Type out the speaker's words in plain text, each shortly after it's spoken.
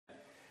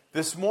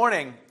This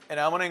morning,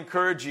 and I want to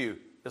encourage you,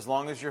 as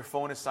long as your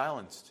phone is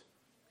silenced,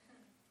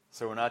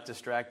 so we're not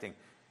distracting.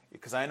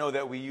 Because I know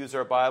that we use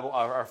our Bible,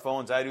 our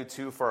phones, I do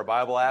too, for our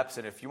Bible apps.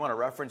 And if you want to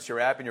reference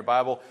your app in your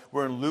Bible,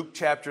 we're in Luke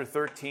chapter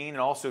 13.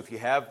 And also if you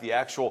have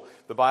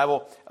the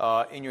Bible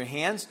in your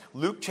hands,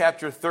 Luke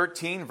chapter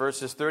 13,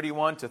 verses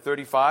 31 to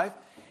 35.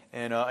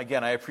 And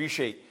again, I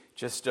appreciate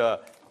just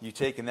you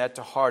taking that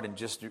to heart and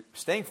just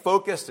staying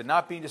focused and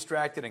not being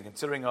distracted and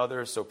considering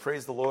others. So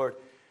praise the Lord.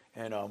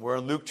 And we're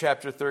in Luke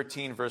chapter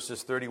 13,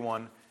 verses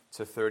 31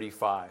 to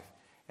 35.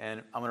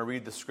 And I'm going to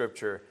read the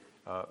scripture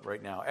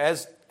right now.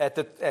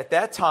 At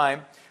that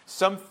time,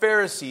 some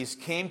Pharisees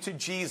came to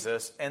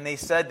Jesus and they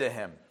said to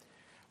him,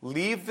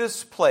 "Leave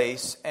this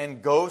place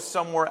and go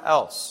somewhere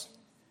else.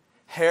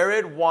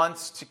 Herod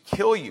wants to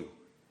kill you."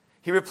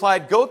 He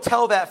replied, "Go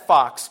tell that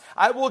fox,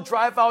 I will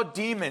drive out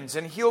demons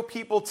and heal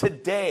people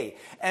today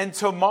and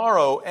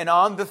tomorrow, and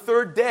on the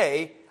third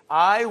day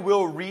I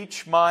will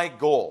reach my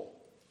goal.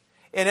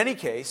 In any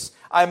case,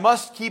 I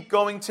must keep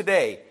going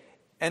today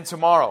and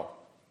tomorrow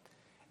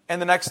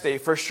and the next day,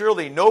 for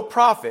surely no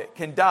prophet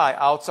can die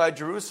outside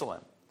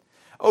Jerusalem.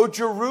 O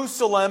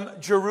Jerusalem,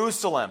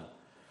 Jerusalem,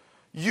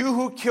 you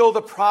who kill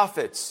the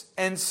prophets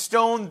and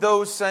stone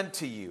those sent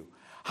to you,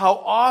 how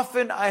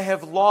often I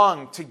have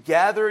longed to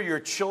gather your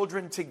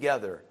children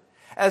together,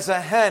 as a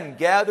hen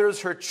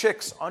gathers her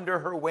chicks under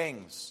her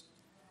wings.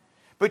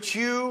 But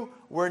you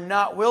were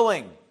not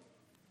willing.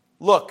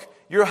 Look,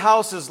 your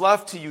house is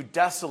left to you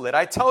desolate.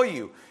 I tell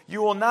you,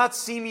 you will not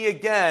see me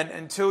again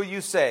until you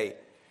say,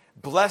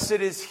 'Blessed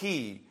is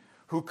he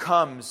who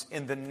comes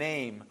in the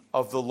name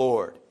of the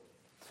Lord.'"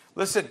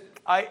 Listen,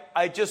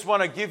 I just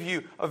want to give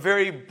you a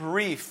very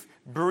brief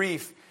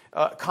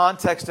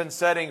context and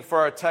setting for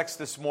our text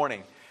this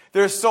morning.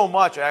 There's so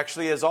much,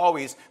 actually, as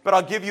always, but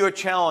I'll give you a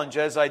challenge,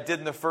 as I did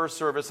in the first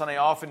service, and I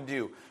often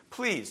do.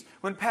 Please,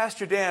 when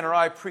Pastor Dan or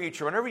I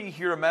preach, or whenever you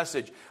hear a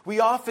message, we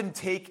often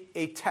take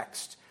a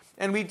text.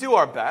 And we do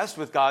our best,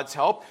 with God's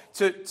help,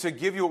 to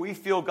give you what we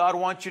feel God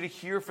wants you to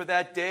hear for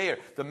that day, or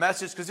the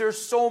message, because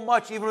there's so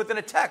much even within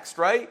a text,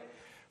 right?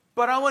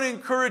 But I want to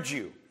encourage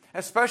you,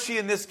 especially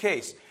in this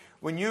case,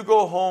 when you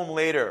go home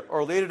later,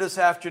 or later this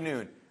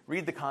afternoon,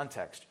 read the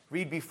context,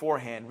 read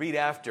beforehand, read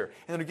after,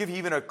 and it'll give you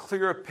even a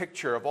clearer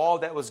picture of all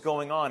that was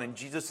going on in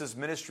Jesus'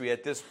 ministry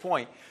at this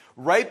point.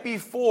 Right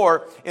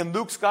before, in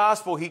Luke's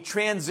gospel, he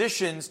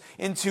transitions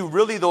into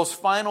really those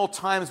final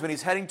times when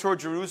he's heading toward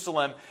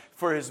Jerusalem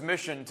for his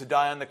mission to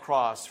die on the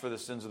cross for the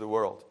sins of the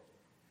world.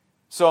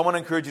 So I want to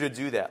encourage you to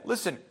do that.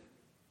 Listen,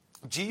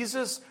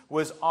 Jesus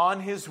was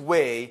on his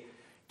way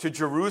to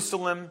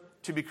Jerusalem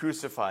to be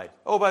crucified.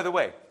 Oh, by the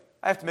way,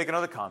 I have to make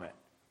another comment,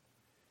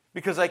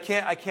 because I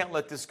can't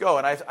let this go.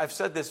 And I've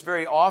said this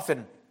very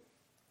often,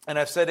 and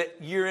I've said it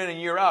year in and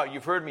year out.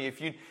 You've heard me,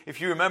 if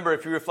you remember,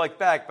 if you reflect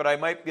back, but I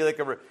might be like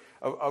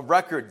a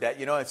record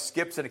that, it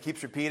skips and it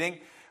keeps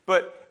repeating.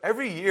 But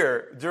every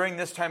year, during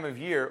this time of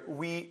year,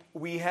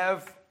 we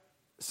have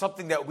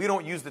something that we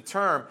don't use the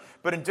term,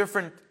 but in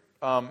different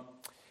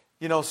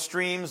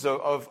streams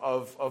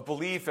of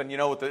belief,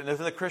 and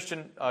within the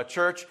Christian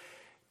church,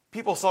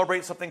 people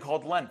celebrate something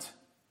called Lent.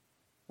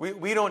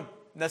 We don't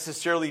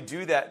necessarily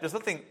do that. There's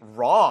nothing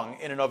wrong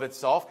in and of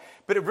itself,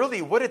 but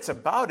what it's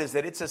about is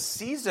that it's a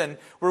season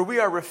where we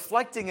are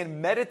reflecting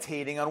and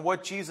meditating on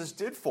what Jesus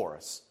did for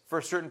us for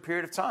a certain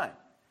period of time.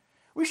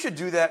 We should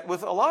do that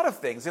with a lot of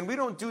things, and we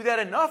don't do that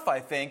enough, I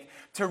think,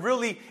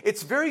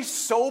 it's very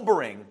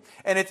sobering,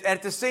 and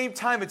at the same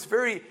time, it's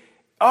very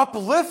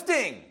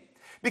uplifting,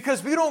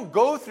 because we don't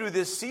go through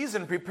this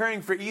season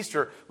preparing for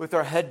Easter with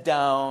our head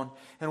down,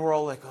 and we're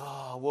all like,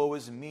 "Oh, woe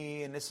is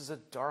me, and this is a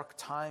dark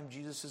time,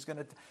 Jesus is going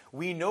to..."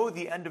 We know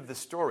the end of the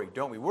story,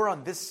 don't we? We're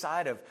on this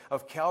side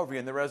of Calvary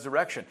and the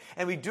resurrection,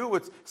 and we do it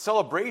with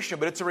celebration,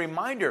 but it's a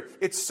reminder,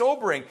 it's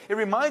sobering. It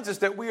reminds us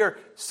that we are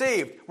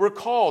saved, we're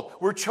called,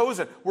 we're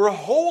chosen, we're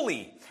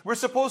holy. We're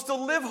supposed to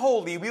live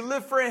holy. We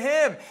live for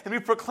him, and we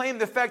proclaim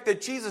the fact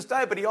that Jesus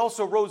died, but he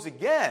also rose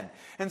again.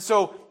 And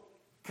so,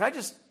 can I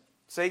just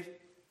say,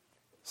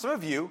 some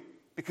of you,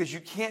 because you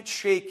can't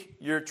shake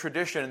your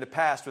tradition in the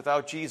past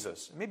without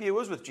Jesus. Maybe it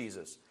was with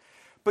Jesus.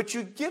 But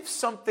you give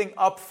something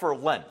up for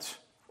Lent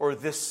or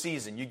this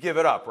season. You give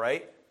it up,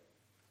 right?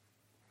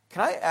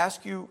 Can I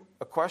ask you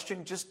a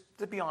question, just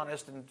to be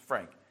honest and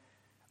frank?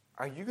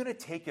 Are you going to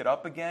take it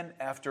up again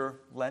after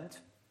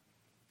Lent?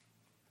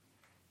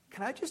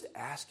 Can I just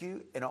ask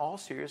you, in all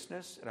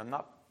seriousness, and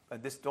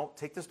don't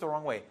take this the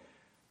wrong way,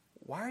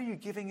 why are you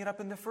giving it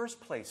up in the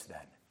first place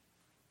then?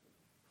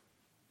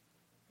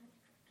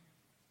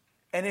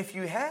 And if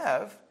you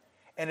have,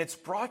 and it's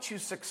brought you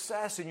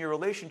success in your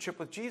relationship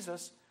with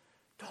Jesus,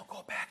 don't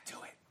go back to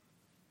it.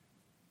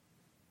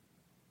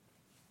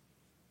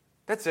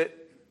 That's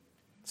it.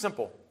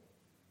 Simple.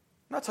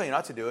 I'm not telling you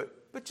not to do it,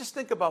 but just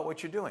think about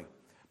what you're doing.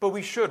 But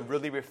we should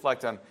really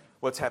reflect on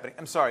what's happening.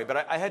 I'm sorry,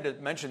 but I had to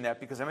mention that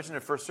because I mentioned it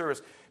in the first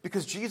service,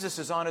 because Jesus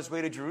is on his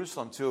way to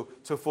Jerusalem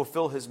to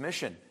fulfill his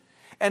mission.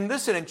 And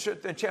listen,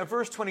 in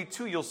verse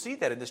 22, you'll see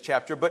that in this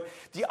chapter, but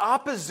the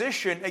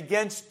opposition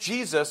against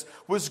Jesus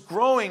was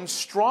growing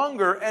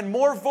stronger and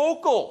more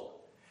vocal.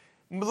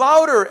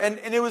 Louder, and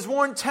it was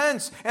more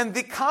intense. And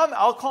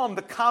I'll call them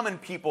the common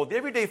people, the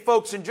everyday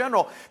folks in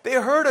general, they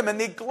heard him and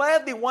they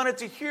gladly wanted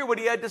to hear what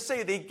he had to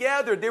say. They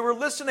gathered, they were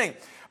listening.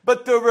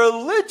 But the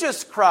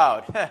religious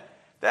crowd,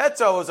 that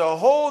was a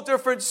whole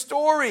different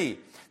story.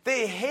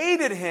 They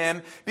hated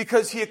him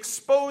because he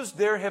exposed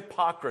their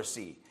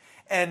hypocrisy.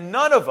 And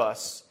none of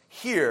us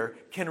here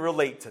can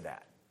relate to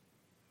that.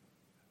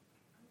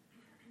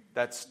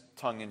 That's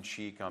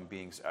tongue-in-cheek on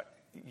being...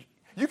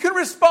 You can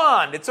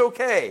respond, it's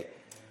okay.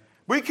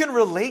 We can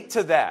relate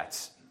to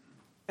that.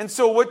 And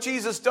so what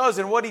Jesus does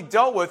and what he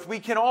dealt with,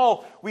 we've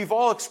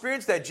all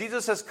experienced that.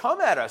 Jesus has come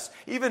at us,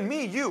 even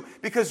me, you,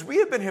 because we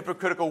have been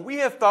hypocritical. We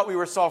have thought we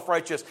were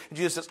self-righteous. And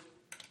Jesus says,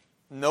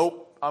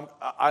 nope,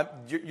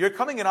 you're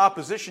coming in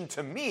opposition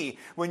to me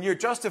when you're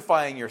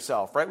justifying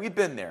yourself, right? We've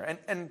been there.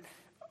 And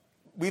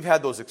we've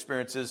had those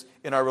experiences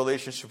in our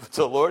relationship with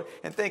the Lord.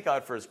 And thank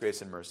God for his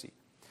grace and mercy.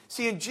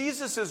 See, in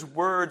Jesus'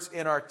 words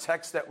in our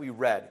text that we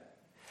read,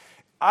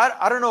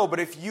 I don't know, but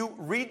if you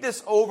read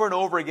this over and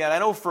over again, I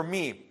know for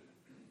me,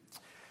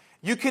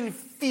 you can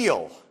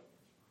feel,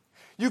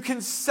 you can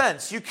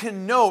sense, you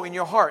can know in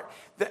your heart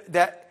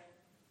that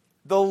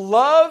the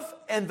love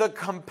and the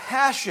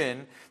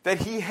compassion that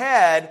he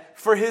had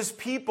for his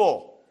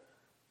people.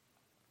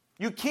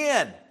 You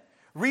can.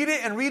 Read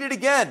it and read it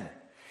again.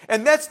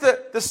 And that's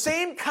the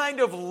same kind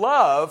of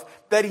love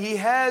that he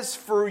has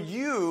for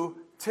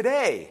you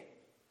today.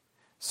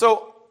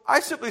 So I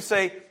simply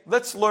say,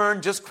 let's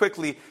learn just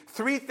quickly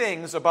 3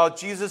 things about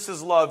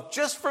Jesus' love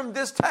just from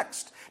this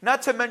text,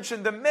 not to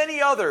mention the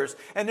many others.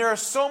 And there are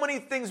so many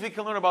things we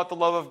can learn about the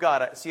love of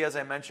God. See, as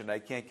I mentioned, I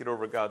can't get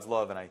over God's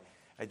love, and I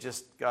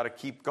just got to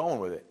keep going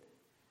with it.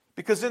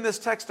 Because in this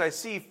text I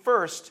see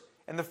first,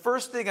 and the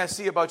first thing I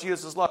see about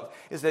Jesus' love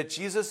is that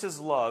Jesus'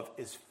 love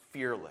is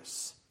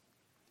fearless.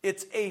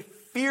 It's a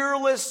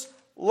fearless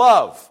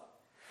love.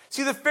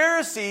 See, the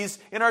Pharisees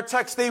in our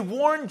text, they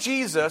warned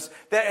Jesus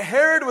that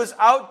Herod was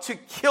out to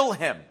kill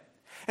him.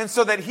 And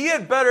so that you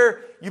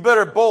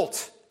better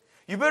bolt.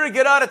 You better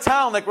get out of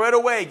town like right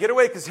away. Get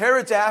away because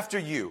Herod's after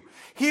you.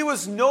 He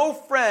was no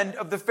friend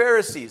of the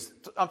Pharisees.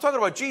 I'm talking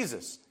about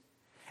Jesus.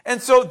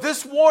 And so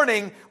this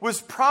warning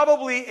was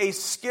probably a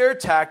scare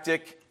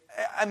tactic.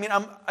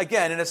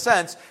 Again, in a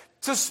sense,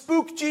 to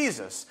spook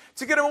Jesus,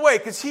 to get him away,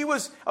 because he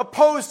was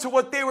opposed to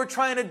what they were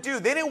trying to do.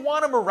 They didn't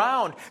want him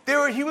around.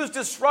 He was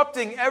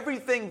disrupting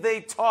everything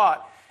they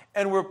taught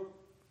and were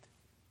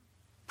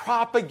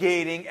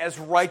propagating as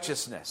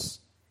righteousness.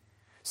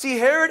 See,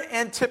 Herod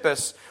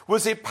Antipas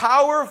was a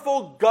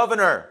powerful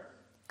governor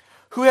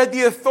who had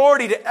the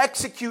authority to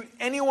execute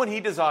anyone he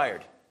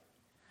desired.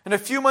 And a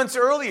few months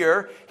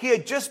earlier, he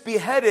had just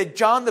beheaded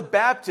John the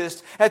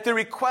Baptist at the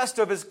request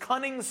of his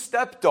cunning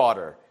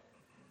stepdaughter,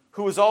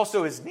 who was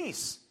also his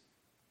niece.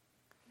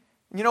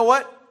 You know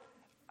what?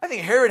 I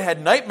think Herod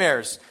had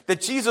nightmares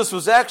that Jesus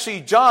was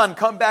actually John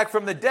come back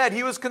from the dead.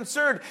 He was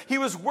concerned. He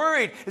was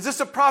worried. Is this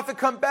a prophet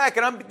come back?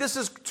 And this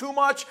is too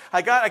much.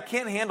 I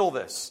can't handle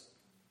this.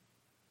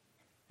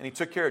 And he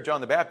took care of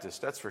John the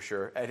Baptist, that's for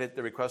sure, at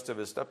the request of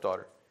his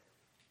stepdaughter.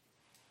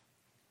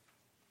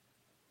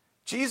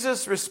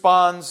 Jesus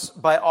responds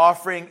by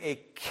offering a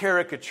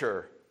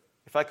caricature,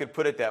 if I could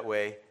put it that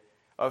way,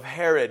 of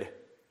Herod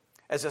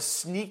as a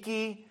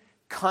sneaky,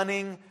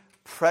 cunning,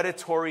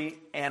 predatory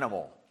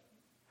animal.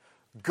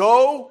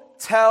 Go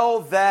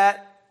tell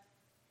that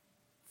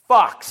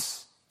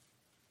fox.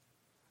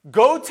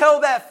 Go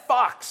tell that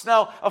fox.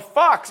 Now, a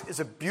fox is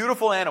a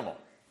beautiful animal.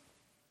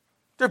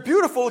 They're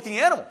beautiful looking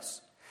animals.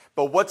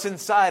 But what's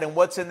inside and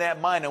what's in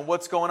that mind and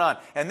what's going on?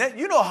 And that,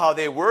 you know how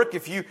they work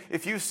if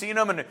you've seen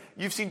them and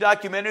you've seen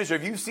documentaries or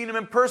if you've seen them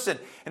in person.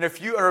 And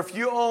if you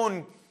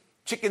own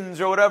chickens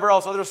or whatever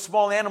else, other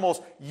small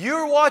animals,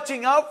 you're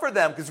watching out for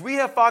them because we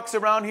have fox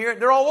around here.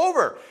 They're all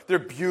over. They're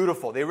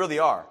beautiful. They really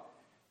are.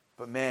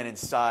 But man,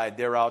 inside,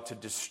 they're out to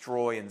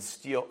destroy and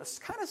steal. This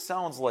kind of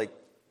sounds like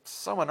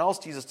someone else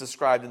Jesus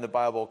described in the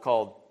Bible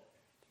called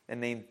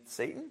and named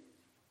Satan,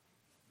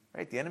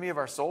 right? The enemy of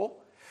our soul.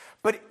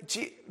 But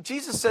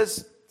Jesus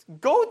says,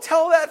 go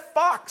tell that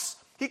fox.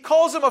 He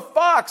calls him a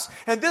fox.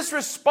 And this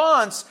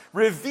response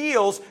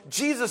reveals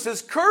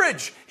Jesus'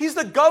 courage. He's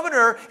the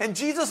governor, and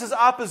Jesus'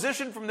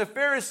 opposition from the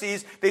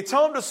Pharisees, they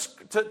tell him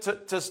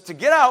to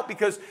get out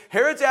because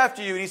Herod's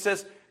after you. And he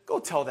says, go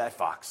tell that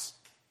fox.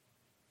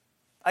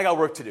 I got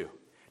work to do.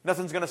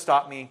 Nothing's going to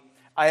stop me.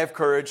 I have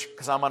courage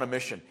because I'm on a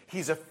mission.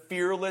 He's a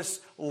fearless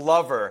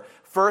lover,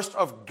 first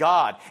of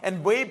God.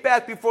 And way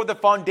back before the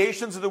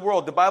foundations of the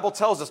world, the Bible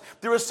tells us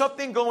there was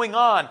something going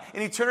on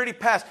in eternity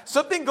past.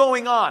 Something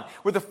going on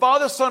where the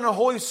Father, Son, and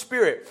Holy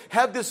Spirit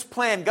have this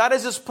plan. God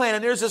has this plan,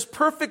 and there's this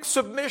perfect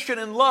submission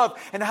and love,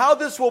 and how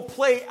this will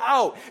play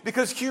out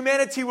because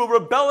humanity will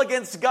rebel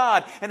against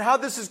God and how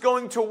this is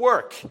going to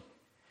work.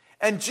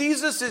 And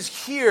Jesus is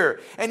here,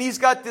 and he's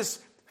got this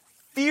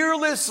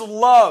fearless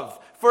love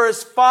for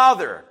his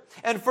Father.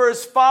 and for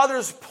his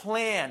Father's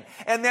plan.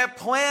 And that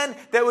plan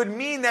that would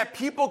mean that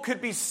people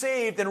could be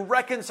saved and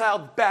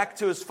reconciled back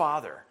to his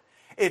Father.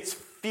 It's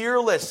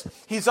fearless.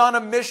 He's on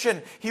a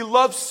mission. He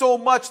loves so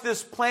much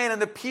this plan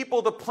and the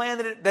people, the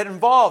plan that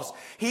involves.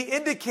 He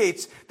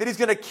indicates that he's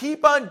going to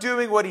keep on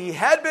doing what he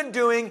had been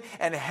doing,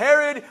 and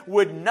Herod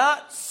would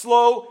not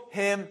slow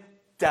him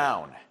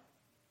down.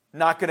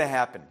 Not going to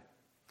happen.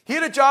 He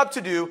had a job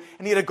to do,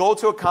 and he had a goal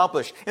to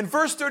accomplish. In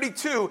verse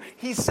 32,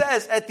 he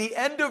says at the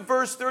end of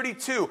verse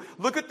 32,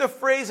 look at the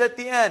phrase at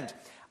the end,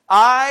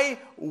 I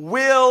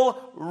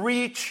will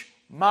reach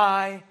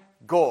my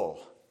goal.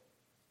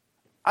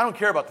 I don't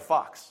care about the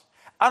fox.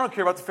 I don't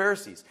care about the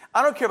Pharisees.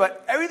 I don't care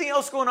about everything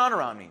else going on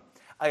around me.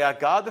 I got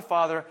God the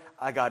Father,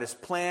 I got his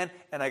plan,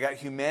 and I got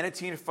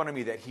humanity in front of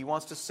me that he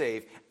wants to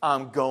save.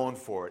 I'm going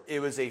for it. It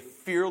was a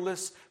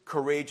fearless,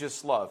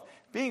 courageous love.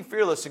 Being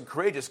fearless and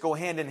courageous go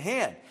hand in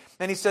hand.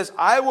 And he says,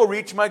 I will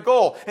reach my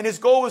goal. And his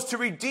goal was to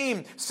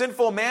redeem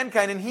sinful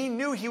mankind. And he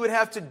knew he would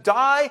have to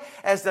die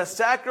as the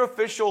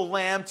sacrificial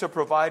lamb to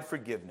provide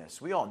forgiveness.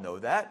 We all know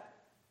that.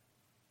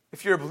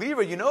 If you're a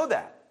believer, you know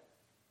that.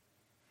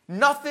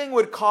 Nothing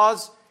would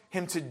cause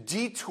him to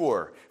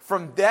detour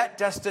from that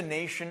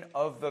destination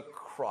of the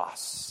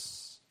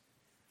cross.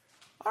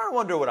 I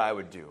wonder what I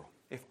would do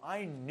if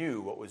I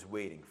knew what was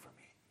waiting for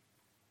me.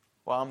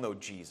 Well, I'm no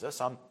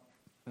Jesus. I'm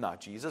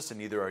not Jesus, and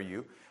neither are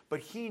you. But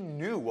he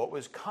knew what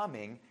was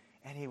coming,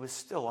 and he was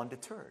still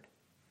undeterred.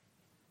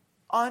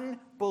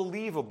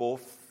 Unbelievable,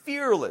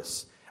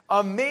 fearless,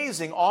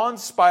 amazing,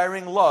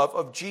 awe-inspiring love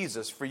of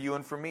Jesus for you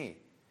and for me.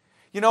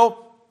 You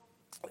know,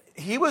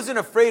 he wasn't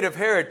afraid of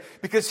Herod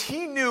because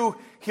he knew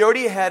he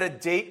already had a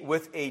date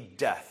with a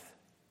death.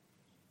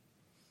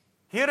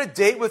 He had a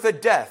date with a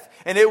death,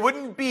 and it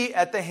wouldn't be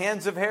at the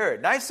hands of Herod.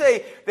 And I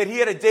say that he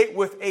had a date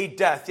with a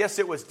death. Yes,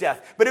 it was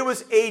death, but it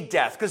was a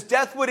death, because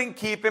death wouldn't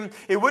keep him,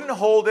 it wouldn't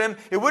hold him,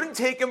 it wouldn't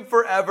take him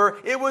forever.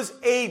 It was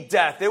a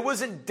death. It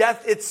wasn't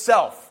death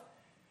itself.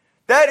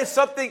 That is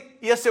something,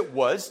 yes, it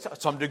was to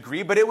some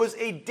degree, but it was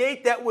a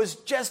date that was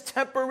just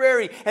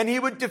temporary, and he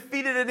would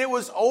defeat it, and it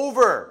was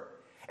over.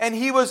 And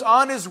he was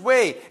on his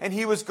way, and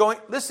he was going.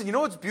 Listen, you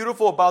know what's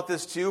beautiful about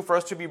this too, for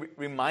us to be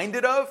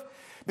reminded of?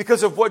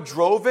 Because of what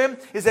drove him,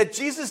 is that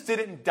Jesus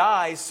didn't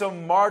die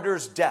some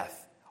martyr's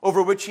death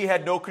over which he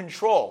had no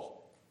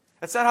control.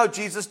 That's not how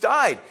Jesus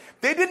died.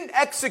 They didn't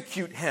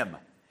execute him.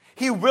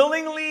 He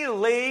willingly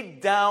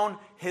laid down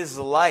his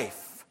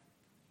life.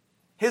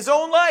 His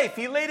own life.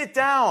 He laid it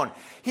down.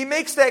 He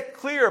makes that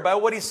clear by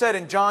what he said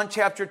in John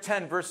chapter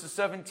 10, verses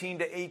 17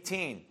 to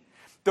 18.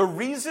 The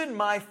reason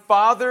my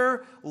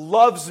Father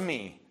loves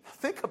me,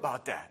 think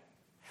about that.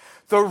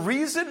 The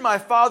reason my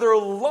Father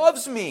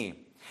loves me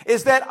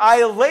is that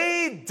I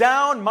laid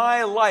down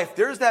my life.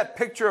 There's that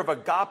picture of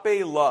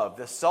agape love,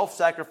 the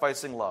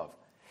self-sacrificing love.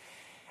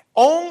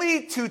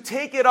 Only to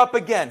take it up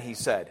again, he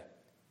said.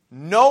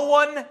 No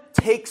one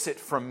takes it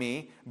from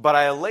me, but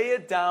I lay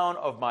it down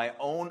of my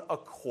own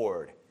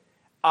accord.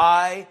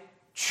 I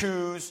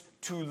choose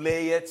to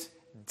lay it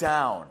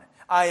down.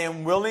 I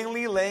am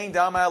willingly laying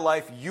down my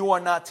life. You are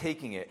not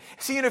taking it.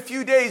 See, in a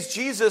few days,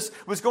 Jesus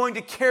was going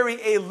to carry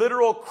a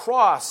literal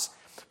cross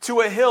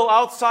to a hill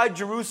outside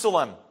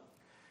Jerusalem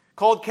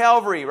called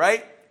Calvary,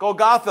 right?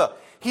 Golgotha.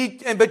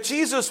 But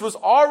Jesus was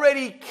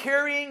already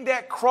carrying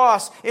that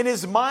cross in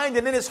his mind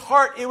and in his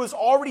heart. It was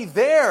already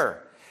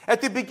there.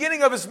 At the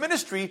beginning of his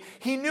ministry,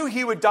 he knew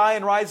he would die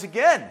and rise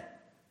again.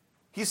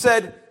 He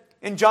said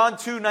in John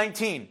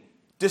 2:19,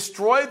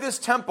 destroy this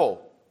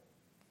temple,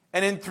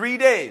 and in 3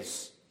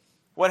 days,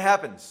 what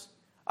happens?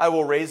 I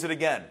will raise it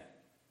again.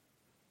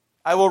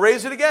 I will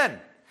raise it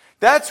again.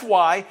 That's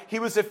why he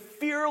was a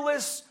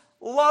fearless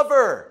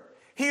lover.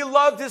 He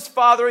loved his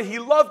Father, he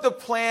loved the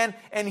plan,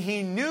 and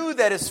he knew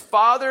that his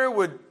Father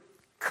would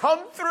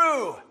come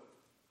through.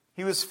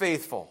 He was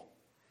faithful.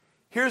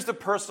 Here's the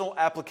personal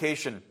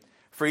application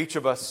for each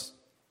of us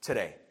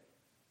today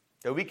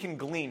that we can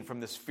glean from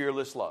this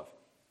fearless love.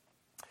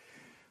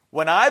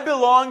 When I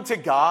belong to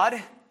God,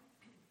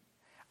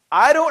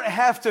 I don't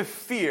have to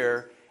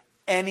fear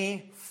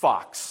any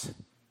fox.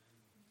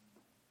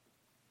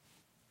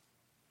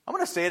 I'm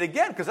going to say it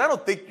again because I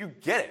don't think you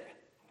get it.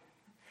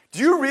 Do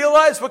you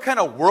realize what kind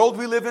of world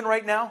we live in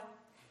right now?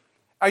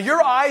 Are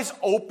your eyes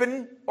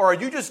open, or are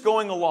you just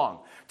going along?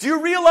 Do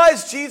you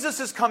realize Jesus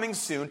is coming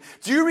soon?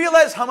 Do you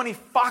realize how many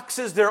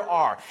foxes there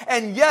are?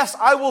 And yes,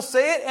 I will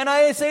say it, and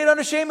I say it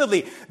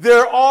unashamedly.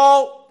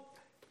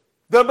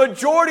 The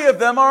majority of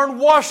them are in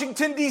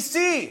Washington,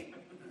 D.C.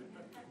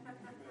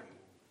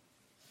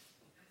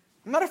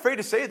 I'm not afraid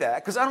to say that,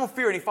 because I don't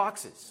fear any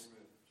foxes.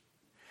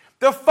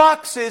 The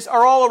foxes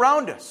are all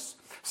around us.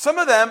 Some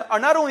of them are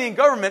not only in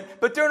government,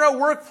 but they're in our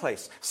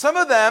workplace. Some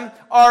of them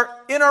are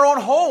in our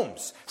own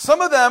homes. Some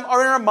of them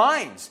are in our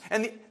minds.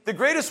 And the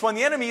greatest one,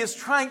 the enemy, is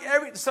trying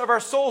of our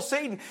soul,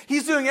 Satan.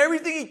 He's doing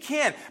everything he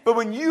can. But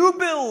when you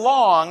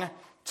belong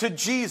to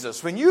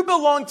Jesus, when you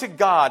belong to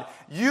God,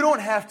 you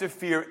don't have to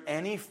fear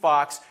any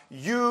fox.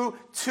 You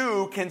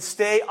too can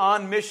stay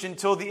on mission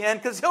till the end,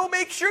 because he'll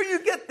make sure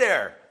you get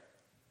there.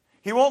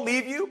 He won't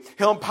leave you.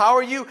 He'll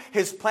empower you.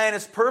 His plan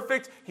is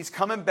perfect. He's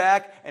coming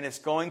back, and it's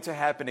going to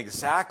happen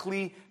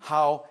exactly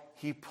how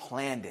He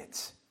planned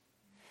it.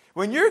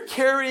 When you're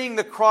carrying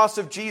the cross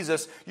of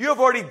Jesus, you have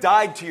already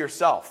died to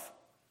yourself.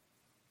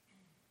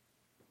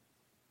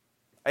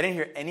 I didn't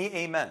hear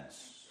any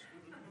amens.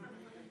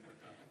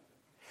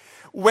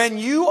 When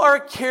you are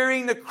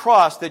carrying the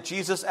cross that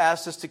Jesus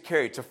asked us to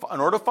carry in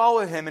order to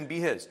follow Him and be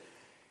His,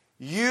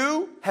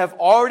 you have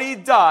already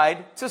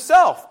died to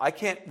self. I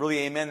can't really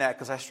amen that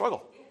because I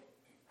struggle.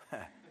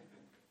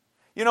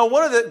 You know,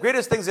 one of the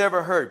greatest things I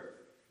ever heard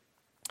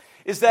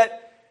is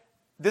that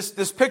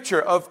this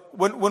picture of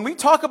when we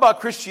talk about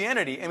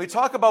Christianity and we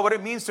talk about what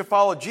it means to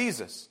follow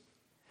Jesus,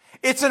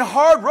 it's a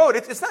hard road.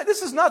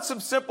 This is not some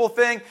simple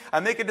thing.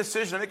 I make a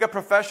decision, I make a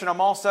profession, I'm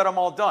all set, I'm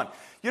all done.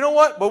 You know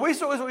what? What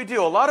we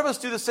do, a lot of us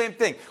do the same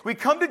thing. We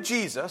come to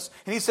Jesus,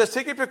 and He says,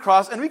 take up your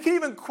cross, and we can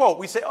even quote.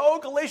 We say,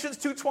 Galatians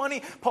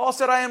 2:20, Paul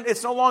said,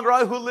 it's no longer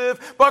I who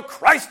live, but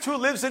Christ who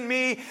lives in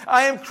me.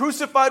 I am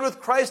crucified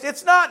with Christ.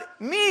 It's not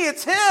me,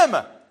 it's Him.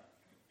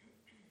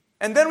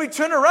 And then we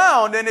turn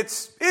around, and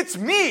it's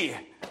me.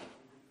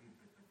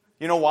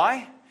 You know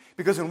why?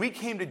 Because when we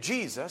came to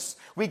Jesus,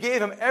 we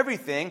gave Him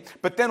everything,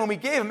 but then when we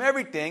gave Him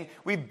everything,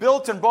 we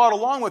built and brought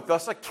along with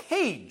us a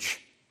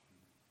cage.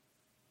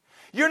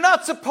 You're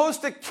not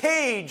supposed to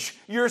cage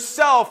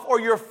yourself or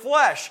your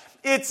flesh.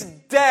 It's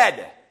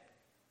dead.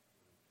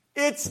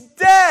 It's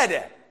dead.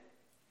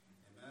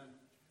 Amen.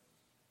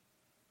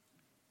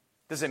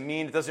 Does it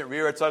mean it doesn't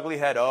rear its ugly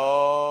head?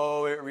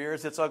 Oh, it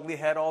rears its ugly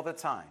head all the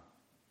time.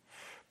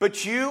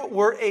 But you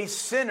were a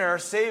sinner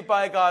saved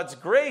by God's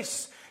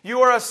grace.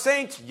 You are a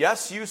saint.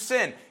 Yes, you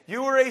sin.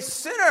 You were a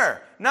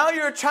sinner. Now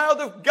you're a child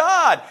of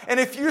God. And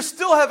if you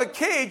still have a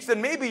cage,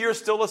 then maybe you're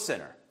still a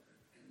sinner.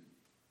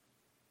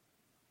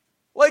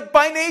 Like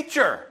by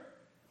nature.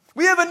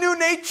 We have a new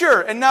nature,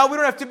 and now we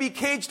don't have to be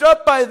caged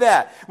up by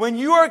that. When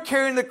you are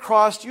carrying the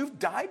cross, you've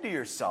died to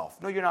yourself.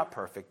 No, you're not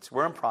perfect.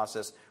 We're in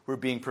process. We're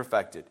being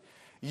perfected.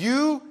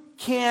 You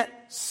can't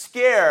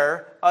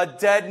scare a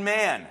dead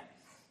man.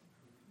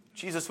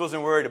 Jesus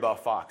wasn't worried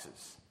about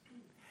foxes.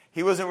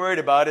 He wasn't worried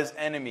about His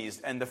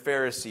enemies and the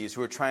Pharisees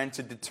who were trying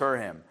to deter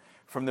Him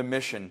from the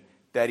mission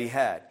that He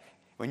had.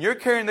 When you're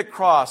carrying the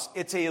cross,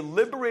 it's a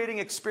liberating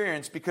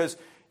experience because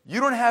you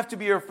don't have to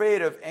be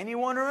afraid of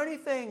anyone or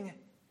anything.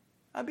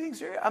 I'm being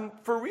serious. I'm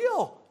for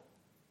real.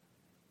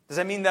 Does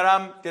that mean that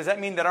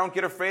I don't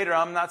get afraid or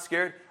I'm not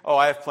scared? Oh,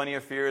 I have plenty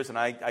of fears and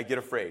I get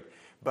afraid.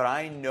 But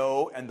I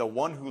know, and the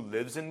one who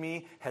lives in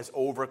me has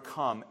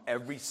overcome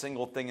every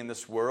single thing in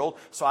this world,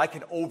 so I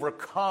can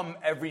overcome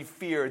every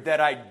fear that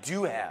I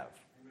do have.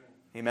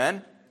 Amen?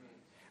 Amen?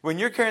 When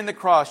you're carrying the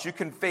cross, you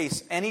can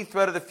face any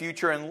threat of the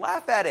future and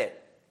laugh at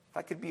it. If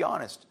I could be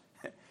honest.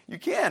 You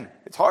can.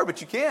 It's hard, but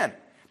you can.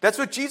 That's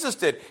what Jesus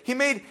did.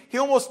 He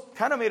almost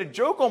kind of made a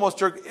joke,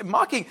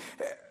 mocking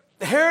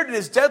Herod and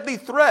his deadly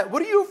threat.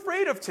 What are you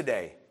afraid of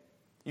today?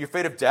 Are you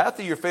afraid of death?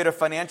 Are you afraid of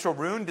financial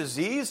ruin,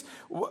 disease?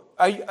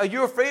 Are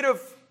you afraid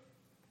of...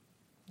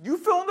 You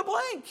fill in the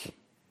blank.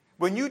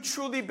 When you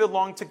truly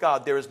belong to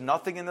God, there is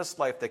nothing in this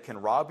life that can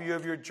rob you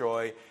of your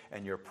joy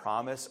and your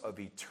promise of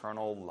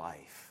eternal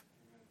life.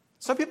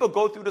 Some people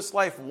go through this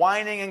life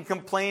whining and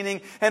complaining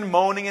and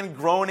moaning and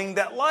groaning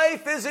that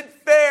life isn't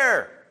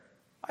fair.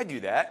 I do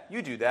that.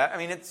 You do that. I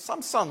mean, it's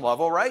some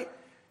level, right?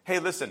 Hey,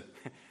 listen,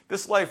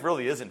 this life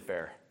really isn't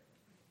fair.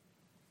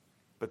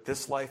 But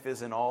this life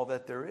isn't all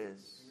that there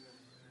is.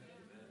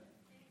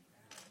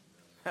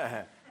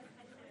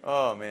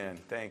 Oh, man,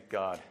 thank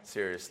God.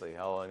 Seriously,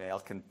 I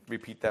can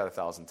repeat that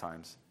 1,000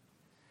 times.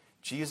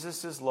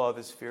 Jesus' love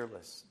is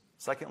fearless.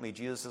 Secondly,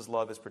 Jesus'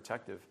 love is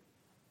protective.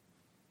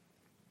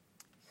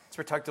 It's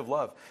protective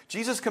love.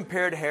 Jesus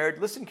compared Herod,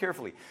 listen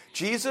carefully.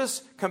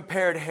 Jesus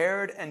compared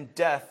Herod and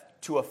death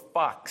to a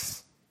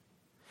fox.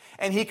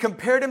 And He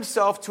compared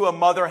Himself to a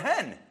mother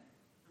hen.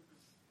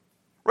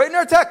 Right in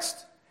our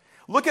text.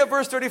 Look at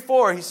verse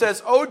 34. He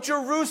says, "O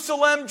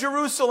Jerusalem,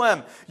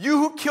 Jerusalem, you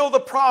who kill the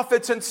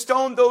prophets and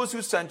stone those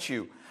who sent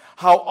you.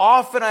 How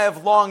often I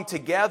have longed to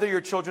gather your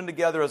children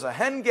together as a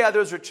hen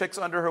gathers her chicks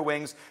under her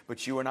wings,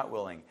 but you are not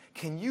willing."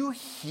 Can you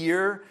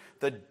hear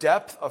the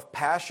depth of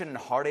passion and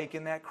heartache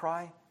in that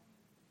cry?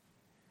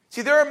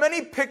 See, there are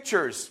many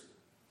pictures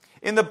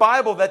in the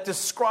Bible that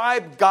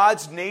describe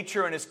God's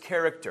nature and His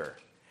character.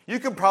 You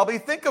can probably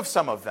think of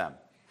some of them.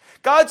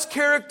 God's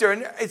character,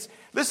 and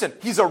listen,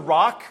 He's a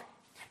rock,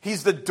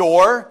 He's the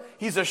door,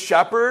 He's a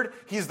shepherd,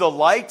 He's the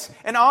light,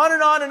 and on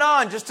and on and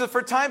on.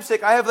 For time's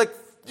sake,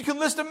 you can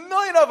list a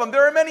million of them.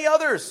 There are many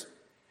others.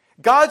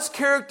 God's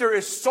character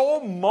is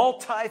so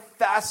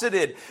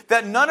multifaceted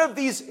that none of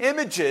these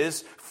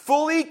images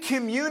fully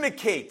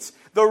communicate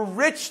the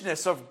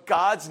richness of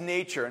God's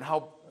nature and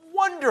how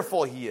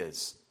wonderful He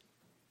is.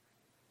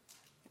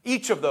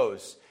 Each of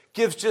those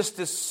gives just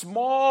this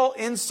small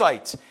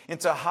insight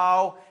into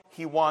how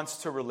He wants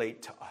to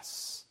relate to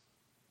us.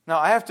 Now,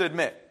 I have to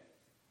admit,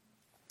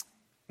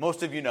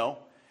 most of you know,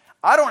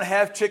 I don't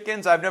have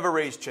chickens. I've never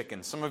raised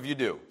chickens. Some of you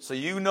do. So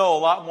you know a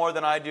lot more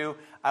than I do.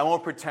 I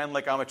won't pretend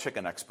like I'm a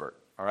chicken expert,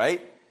 all right?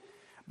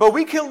 But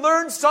we can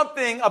learn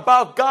something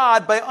about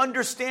God by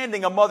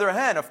understanding a mother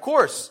hen, of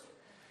course.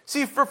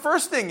 See, the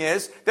first thing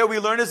is that we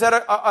learn is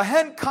that a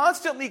hen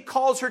constantly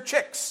calls her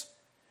chicks.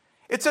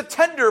 It's a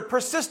tender,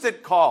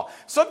 persistent call.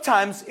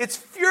 Sometimes it's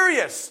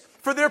furious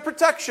for their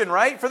protection,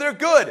 right? For their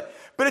good.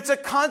 But it's a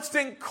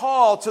constant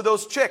call to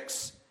those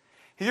chicks.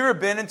 Have you ever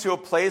been into a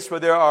place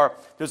where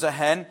there's a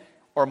hen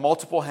or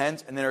multiple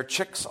hens and there are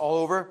chicks all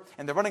over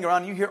and they're running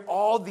around and you hear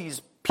all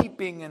these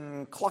peeping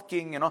and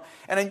clucking and all.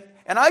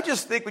 And I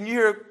just think when you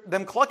hear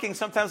them clucking,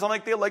 sometimes I'm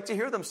like, they like to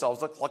hear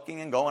themselves. They're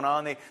clucking and going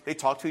on. They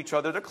talk to each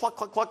other. They're cluck,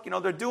 cluck, cluck.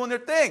 They're doing their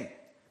thing.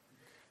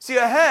 See,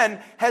 a hen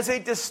has a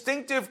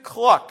distinctive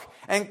cluck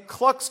and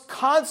clucks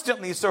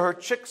constantly so her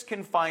chicks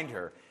can find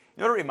her.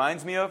 You know what it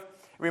reminds me of? It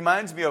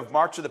reminds me of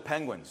March of the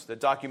Penguins, the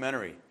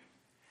documentary.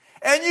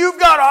 And you've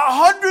got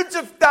hundreds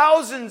of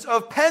thousands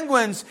of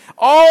penguins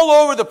all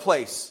over the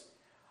place.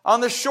 On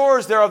the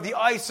shores there of the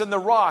ice and the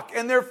rock.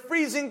 And they're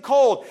freezing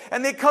cold.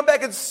 And they come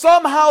back and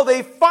somehow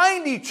they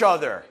find each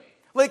other.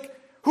 Like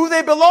who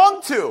they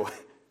belong to.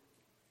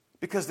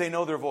 Because they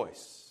know their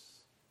voice.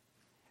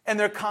 And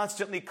they're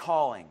constantly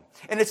calling.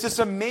 And it's this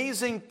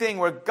amazing thing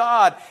where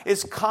God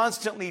is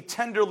constantly,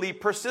 tenderly,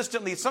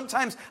 persistently,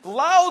 sometimes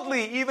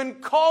loudly even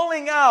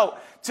calling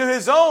out to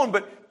His own,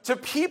 but to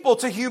people,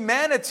 to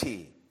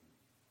humanity.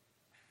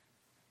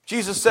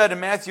 Jesus said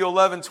in Matthew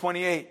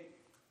 11:28,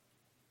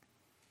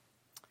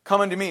 "Come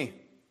unto me,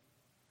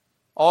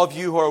 all of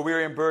you who are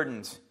weary and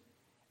burdened,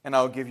 and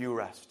I will give you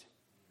rest."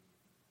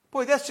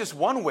 Boy, that's just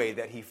one way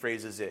that He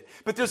phrases it.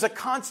 But there's a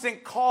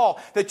constant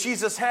call that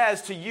Jesus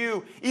has to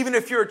you, even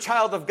if you're a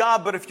child of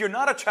God, but if you're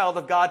not a child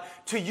of God,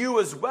 to you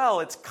as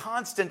well. It's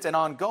constant and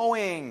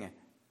ongoing.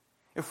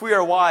 If we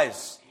are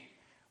wise,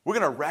 we're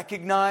going to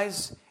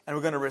recognize and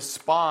we're going to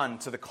respond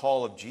to the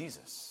call of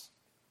Jesus.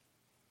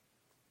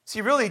 See,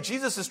 really,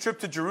 Jesus' trip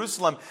to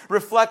Jerusalem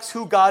reflects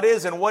who God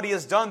is and what He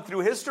has done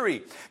through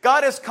history.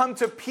 God has come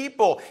to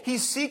people.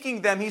 He's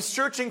seeking them. He's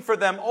searching for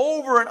them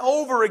over and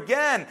over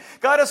again.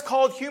 God has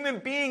called human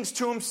beings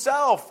to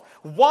Himself,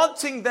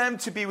 wanting them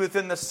to be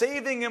within the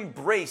saving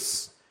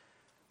embrace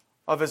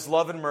of His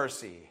love and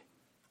mercy.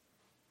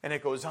 And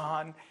it goes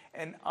on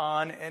and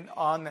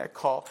on that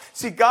call.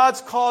 See, God's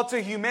call to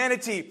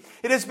humanity,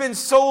 it has been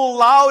so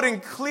loud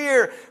and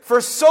clear for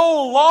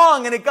so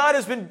long, and God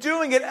has been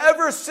doing it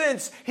ever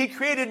since He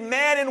created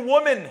man and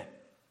woman.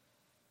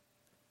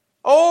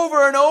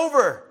 Over and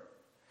over.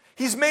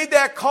 He's made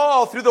that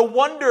call through the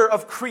wonder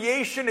of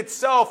creation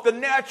itself, the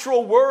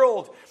natural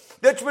world,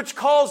 that which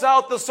calls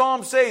out, the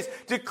psalm says,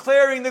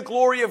 declaring the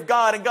glory of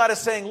God. And God is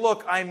saying,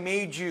 look, I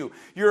made you.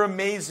 You're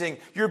amazing.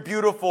 You're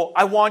beautiful.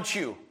 I want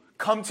you.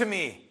 Come to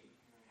me.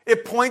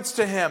 It points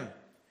to Him.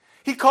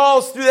 He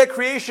calls through that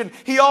creation.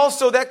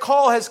 That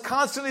call has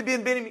constantly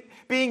been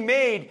being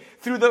made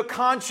through the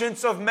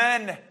conscience of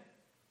men.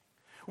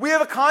 We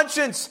have a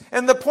conscience,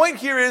 and the point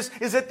here is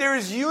that there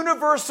is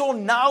universal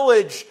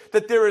knowledge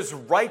that there is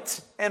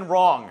right and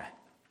wrong.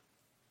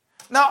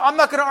 Now, I'm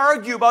not going to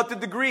argue about the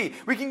degree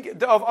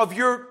of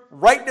your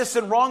rightness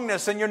and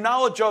wrongness and your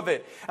knowledge of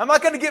it. I'm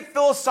not going to get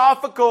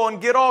philosophical and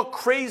get all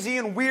crazy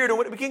and weird.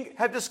 We can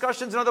have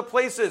discussions in other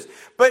places.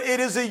 But it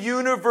is a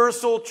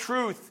universal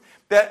truth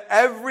that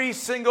every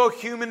single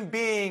human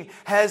being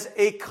has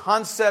a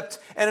concept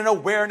and an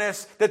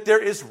awareness that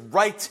there is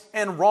right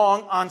and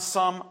wrong on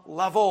some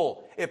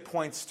level. It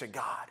points to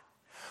God,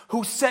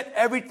 who set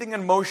everything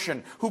in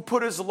motion, who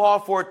put His law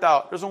forth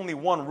out. There's only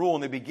one rule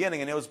in the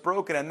beginning, and it was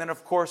broken. And then,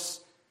 of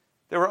course,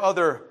 there were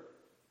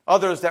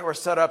others that were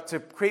set up to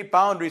create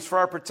boundaries for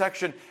our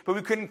protection, but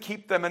we couldn't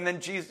keep them. And then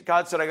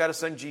God said, I got to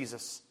send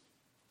Jesus.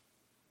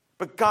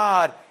 But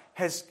God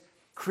has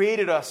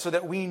created us so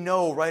that we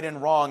know right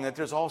and wrong, that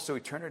there's also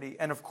eternity.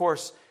 And of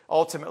course,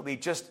 ultimately,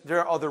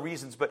 there are other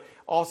reasons, but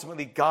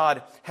ultimately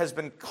God has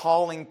been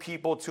calling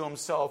people to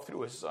Himself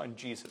through His Son,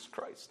 Jesus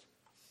Christ.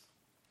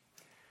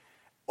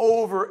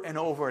 Over and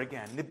over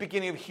again. In the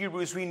beginning of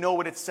Hebrews, we know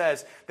what it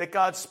says, that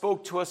God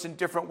spoke to us in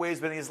different ways,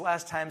 but in these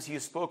last times He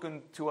has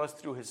spoken to us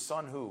through His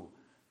Son, who?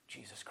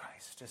 Jesus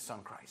Christ, His Son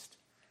Christ.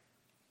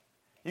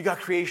 You got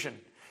creation,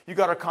 you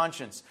got our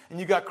conscience, and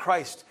you got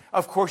Christ.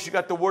 Of course, you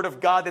got the Word of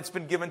God that's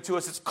been given to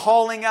us. It's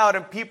calling out,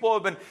 and people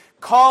have been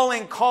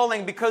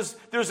calling, because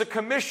there's a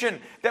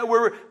commission that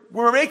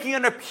we're making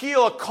an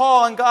appeal, a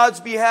call on God's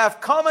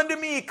behalf. Come unto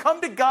me, come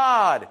to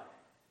God.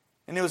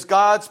 And it was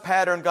God's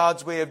pattern,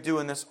 God's way of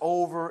doing this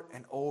over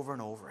and over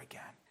and over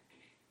again.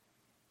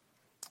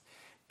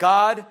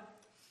 God,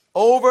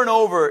 over and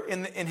over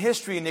in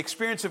history, in the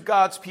experience of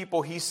God's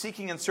people, He's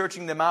seeking and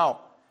searching them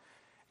out.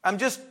 I'm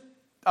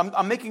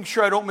making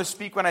sure I don't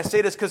misspeak when I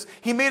say this, because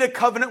He made a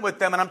covenant with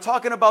them, and I'm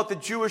talking about the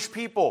Jewish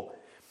people.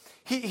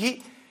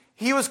 He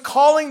was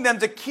calling them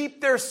to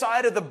keep their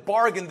side of the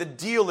bargain, the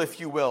deal,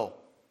 if you will.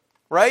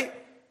 Right?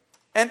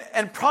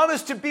 And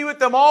promise to be with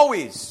them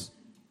always.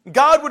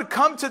 God would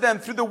come to them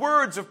through the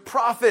words of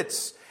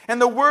prophets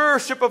and the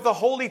worship of the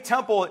holy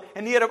temple,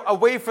 and He had a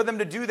way for them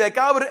to do that.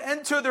 God would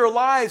enter their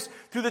lives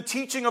through the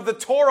teaching of the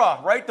Torah,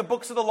 right? The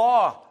books of the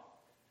law.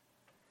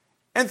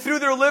 and through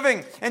their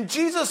living. And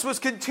Jesus was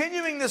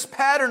continuing this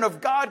pattern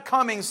of God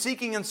coming,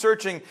 seeking, and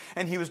searching,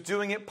 and he was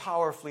doing it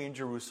powerfully in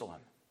Jerusalem.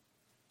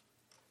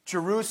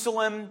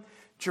 Jerusalem,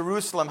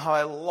 Jerusalem, how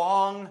I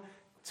long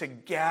to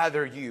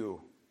gather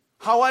you.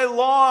 How I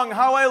long,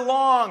 how I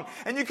long.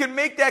 And you can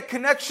make that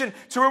connection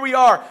to where we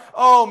are.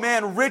 Oh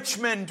man,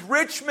 Richmond,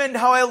 Richmond,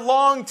 how I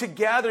long to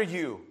gather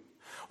you.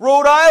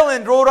 Rhode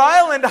Island, Rhode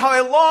Island, how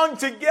I long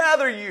to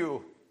gather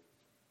you.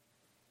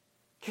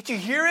 Can't you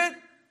hear it?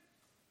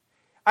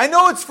 I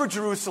know it's for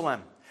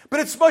Jerusalem, but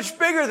it's much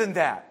bigger than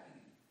that.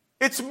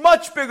 It's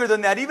much bigger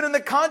than that, even in the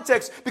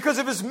context, because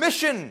of his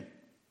mission.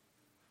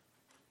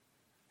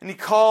 And he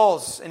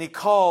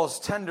calls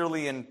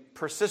tenderly and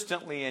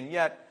persistently and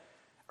yet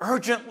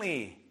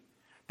urgently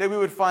that we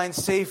would find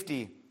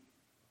safety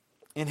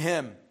in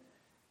him.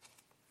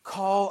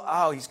 Call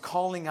out. He's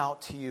calling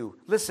out to you.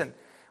 Listen,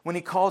 when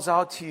he calls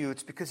out to you,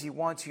 it's because he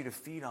wants you to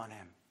feed on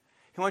him.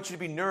 He wants you to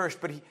be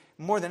nourished, but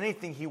more than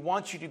anything, he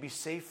wants you to be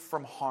safe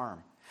from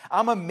harm.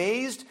 I'm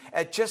amazed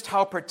at just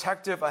how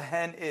protective a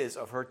hen is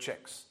of her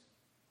chicks.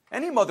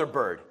 Any mother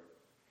bird.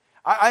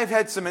 I've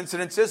had some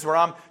incidences where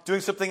I'm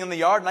doing something in the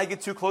yard and I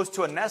get too close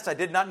to a nest I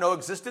did not know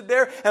existed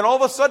there, and all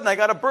of a sudden I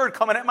got a bird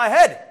coming at my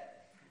head.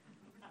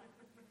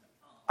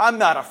 I'm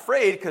not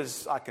afraid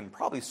because I can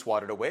probably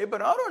swat it away,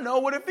 but I don't know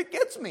what if it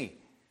gets me.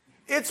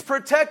 It's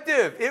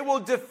protective. It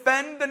will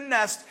defend the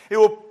nest. It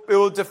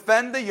will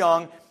defend the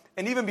young,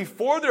 and even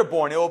before they're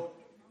born, it will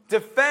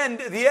defend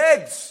the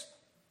eggs.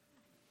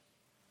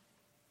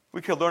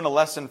 We could learn a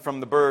lesson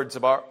from the birds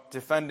about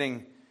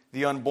defending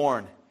the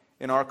unborn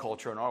in our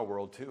culture, in our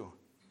world too.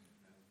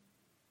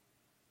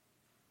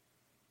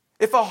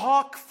 If a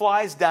hawk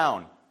flies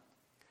down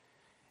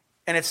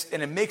and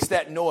it makes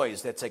that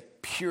noise, that's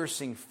like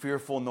piercing,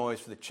 fearful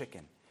noise for the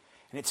chicken,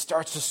 and it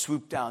starts to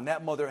swoop down,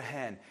 that mother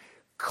hen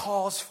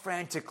calls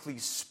frantically,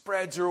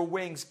 spreads her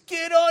wings,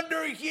 get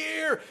under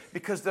here,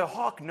 because the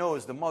hawk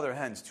knows the mother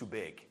hen's too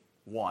big,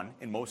 one,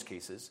 in most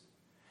cases,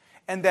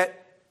 and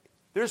that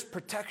there's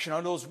protection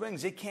on those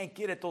wings. They can't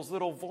get at those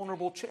little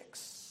vulnerable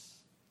chicks.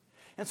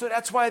 And so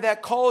that's why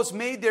that call is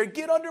made there.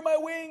 Get under my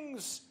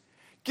wings.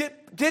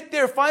 Get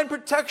there. Find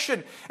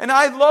protection. And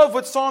I love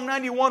what Psalm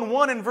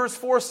 91:1 and verse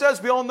 4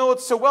 says. We all know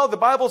it so well. The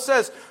Bible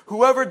says,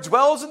 whoever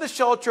dwells in the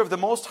shelter of the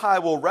Most High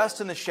will rest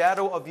in the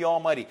shadow of the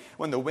Almighty.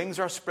 When the wings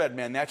are spread,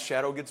 man, that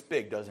shadow gets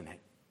big, doesn't it?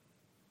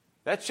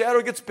 That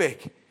shadow gets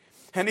big.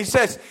 And he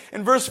says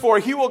in verse 4,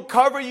 he will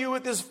cover you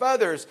with his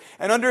feathers,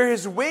 and under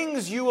his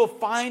wings you will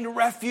find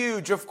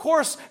refuge. Of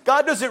course,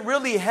 God doesn't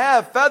really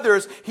have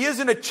feathers. He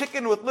isn't a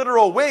chicken with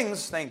literal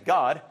wings, thank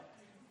God.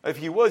 If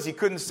he was, he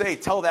couldn't say,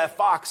 tell that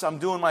fox I'm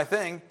doing my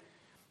thing.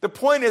 The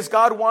point is,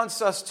 God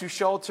wants us to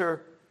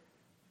shelter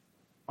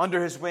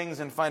under his wings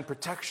and find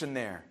protection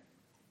there.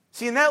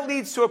 See, and that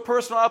leads to a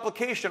personal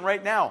application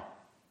right now.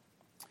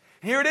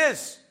 Here it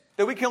is,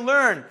 that we can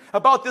learn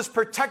about this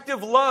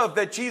protective love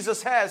that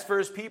Jesus has for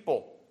his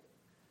people.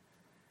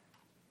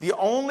 The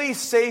only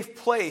safe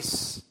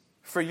place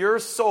for your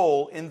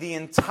soul in the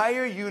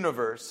entire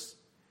universe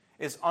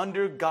is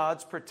under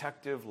God's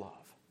protective love.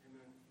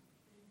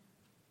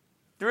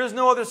 There is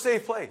no other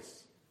safe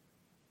place.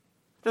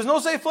 There's no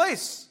safe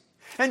place.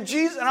 And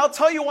I'll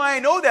tell you why I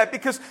know that,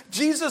 because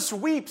Jesus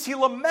weeps, he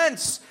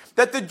laments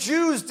that the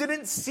Jews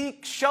didn't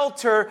seek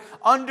shelter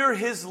under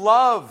his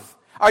love.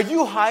 Are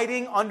you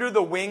hiding under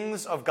the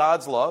wings of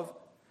God's love?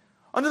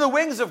 Under the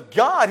wings of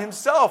God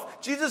himself.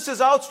 Jesus'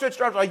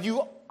 outstretched arms. Are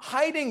you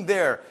hiding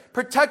there,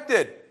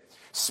 protected?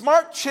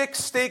 Smart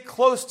chicks stay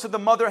close to the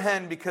mother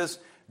hen because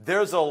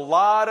there's a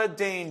lot of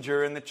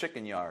danger in the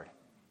chicken yard.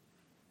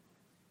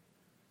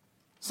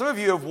 Some of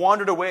you have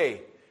wandered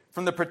away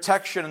from the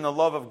protection and the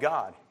love of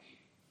God.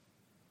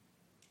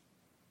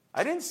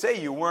 I didn't say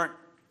you weren't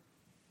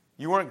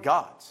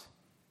God's.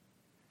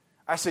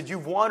 I said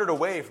you've wandered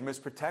away from his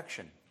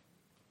protection.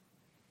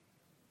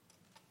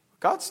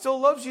 God still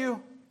loves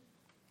you.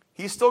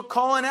 He's still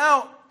calling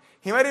out.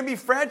 He might even be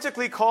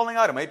frantically calling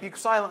out. It might be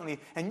silently.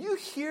 And you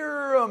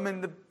hear him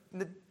in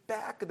the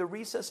back of the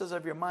recesses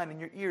of your mind, in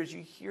your ears.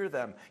 You hear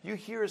them. You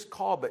hear his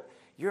call, but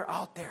you're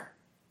out there.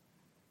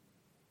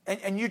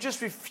 And you're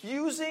just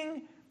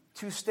refusing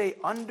to stay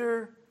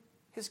under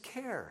his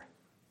care.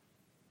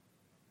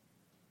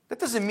 That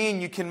doesn't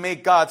mean you can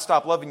make God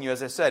stop loving you,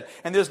 as I said.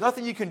 And there's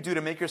nothing you can do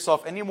to make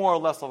yourself any more or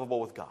less lovable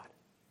with God.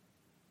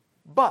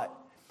 But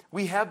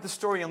we have the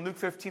story in Luke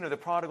 15 of the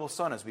prodigal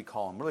son, as we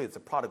call him. Really, it's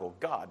a prodigal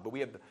God, but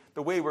we have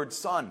the wayward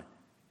son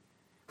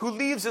who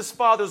leaves his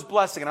father's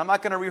blessing. And I'm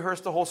not going to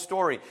rehearse the whole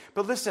story.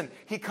 But listen,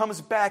 he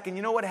comes back, and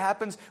you know what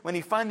happens when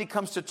he finally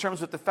comes to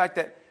terms with the fact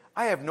that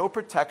I have no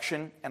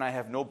protection and I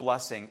have no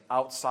blessing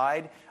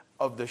outside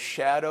of the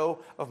shadow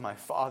of my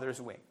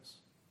Father's wings.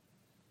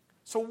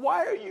 So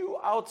why are you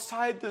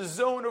outside the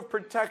zone of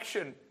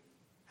protection?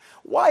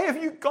 Why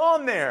have you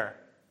gone there?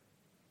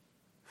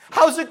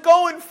 How's it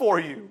going for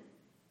you?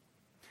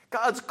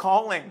 God's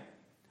calling.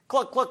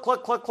 Cluck, cluck,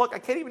 cluck, cluck, cluck. I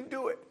can't even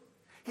do it.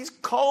 He's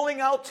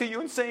calling out to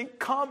you and saying,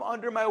 come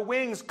under my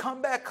wings,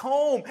 come back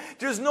home.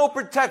 There's no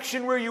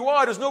protection where you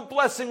are. There's no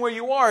blessing where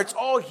you are. It's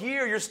all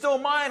here. You're still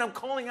mine. I'm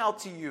calling out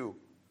to you.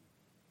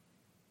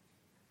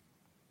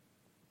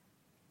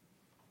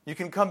 You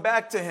can come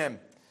back to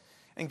him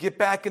and get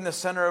back in the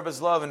center of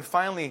his love. And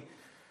finally,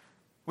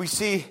 we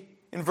see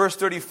in verse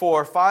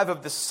 34, 5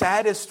 of the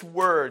saddest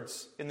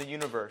words in the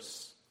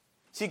universe.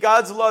 See,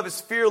 God's love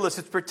is fearless,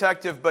 it's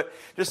protective, but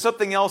there's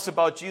something else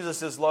about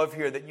Jesus' love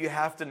here that you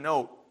have to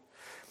note.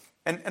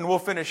 And we'll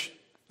finish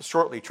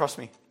shortly, trust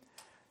me.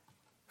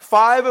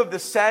 5 of the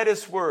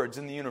saddest words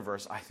in the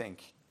universe, I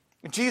think.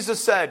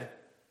 Jesus said,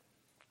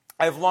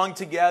 I have longed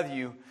to gather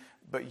you,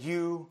 but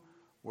you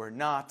were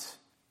not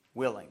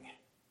willing.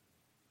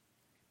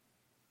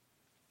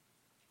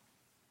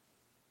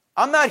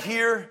 I'm not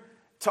here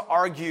to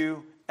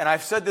argue, and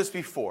I've said this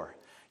before.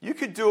 You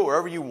could do it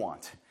wherever you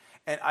want.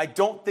 And I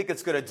don't think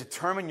it's going to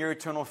determine your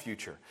eternal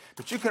future.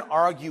 But you can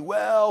argue,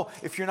 well,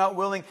 if you're not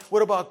willing,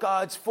 what about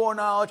God's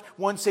foreknowledge?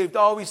 Once saved,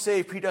 always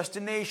saved,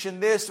 predestination,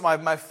 this,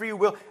 my free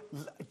will.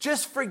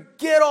 Just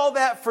forget all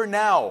that for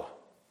now.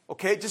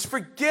 Okay? Just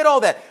forget all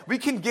that. We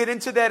can get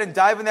into that and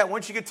dive in that.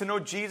 Once you get to know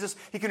Jesus,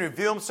 he can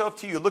reveal himself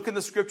to you. Look in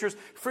the scriptures.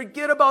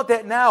 Forget about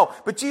that now.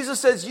 But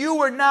Jesus says, you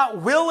were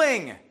not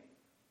willing.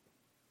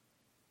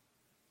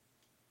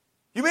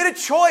 You made a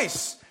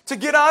choice to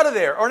get out of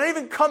there or not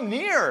even come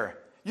near.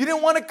 You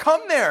didn't want to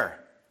come there.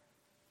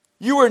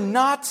 You were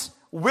not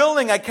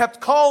willing. I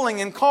kept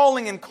calling and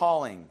calling and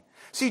calling.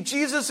 See,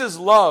 Jesus'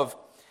 love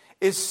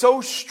is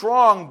so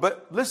strong,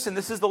 but listen,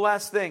 this is the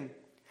last thing.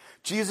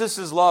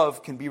 Jesus'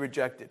 love can be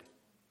rejected.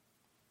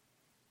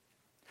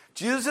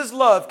 Jesus'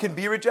 love can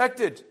be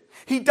rejected.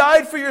 He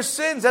died for your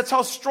sins. That's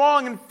how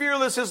strong and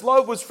fearless his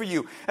love was for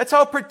you. That's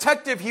how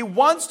protective he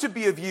wants to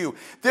be of you.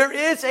 There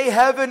is a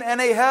heaven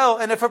and a hell.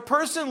 And if a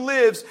person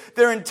lives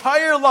their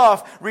entire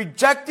life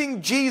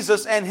rejecting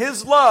Jesus and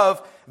his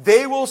love,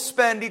 they will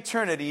spend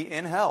eternity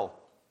in hell.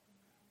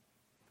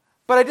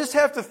 But I just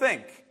have to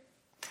think.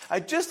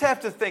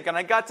 And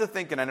I got to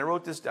thinking, and I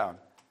wrote this down.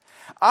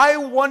 I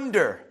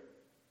wonder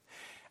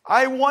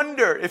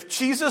if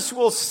Jesus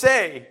will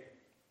say,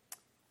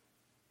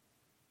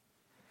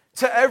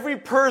 to every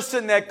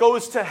person that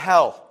goes to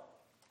hell,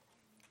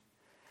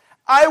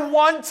 I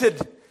wanted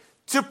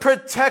to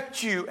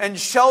protect you and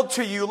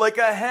shelter you like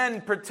a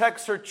hen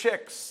protects her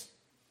chicks,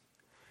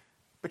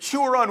 but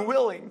you were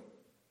unwilling.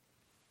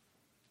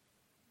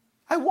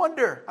 I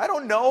wonder. I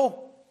don't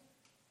know.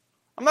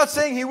 I'm not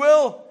saying he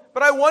will,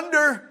 but I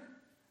wonder.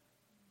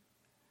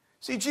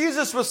 See,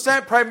 Jesus was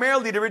sent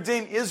primarily to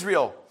redeem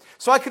Israel.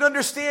 So I could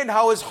understand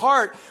how his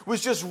heart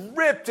was just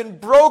ripped and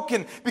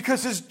broken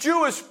because his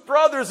Jewish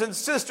brothers and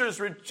sisters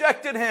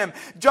rejected him.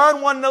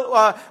 John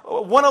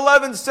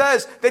 1:11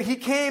 says that he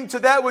came to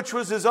that which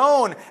was his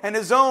own, and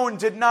his own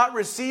did not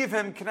receive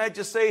him. Can I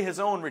just say his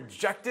own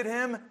rejected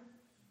him?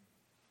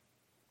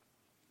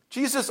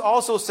 Jesus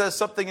also says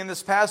something in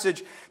this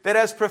passage that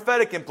has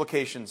prophetic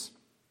implications.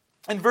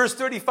 In verse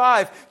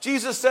 35,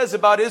 Jesus says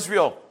about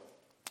Israel,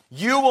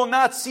 you will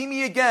not see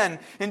me again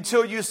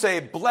until you say,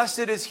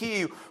 blessed is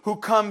he who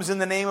comes in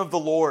the name of the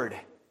Lord.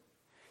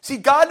 See,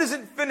 God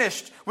isn't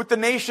finished with the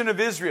nation of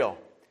Israel.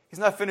 He's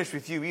not finished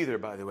with you either,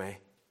 by the way.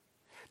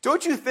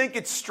 Don't you think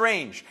it's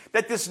strange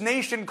that this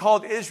nation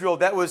called Israel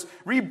that was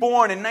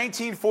reborn in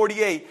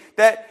 1948,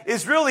 that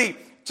is really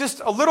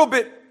just a little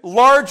bit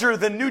larger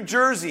than New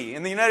Jersey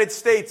in the United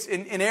States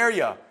in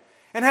area,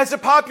 and has a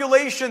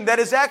population that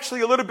is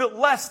actually a little bit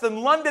less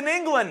than London,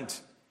 England?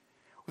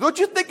 Don't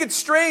you think it's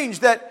strange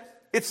that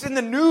it's in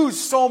the news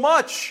so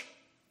much?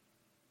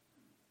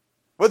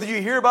 Whether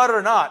you hear about it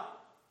or not,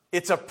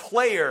 it's a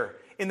player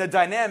in the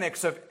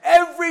dynamics of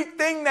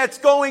everything that's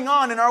going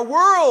on in our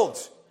world.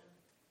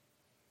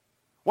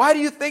 Why do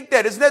you think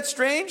that? Isn't that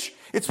strange?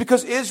 It's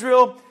because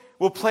Israel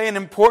will play an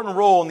important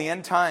role in the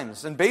end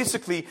times. And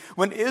basically,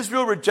 when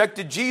Israel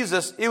rejected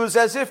Jesus, it was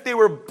as if they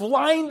were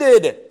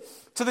blinded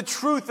to the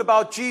truth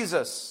about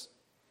Jesus.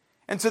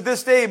 And to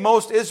this day,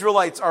 most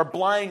Israelites are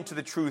blind to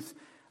the truth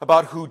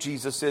about who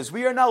Jesus is.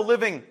 We are now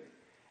living,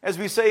 as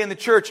we say in the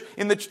church,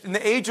 in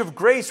the age of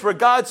grace where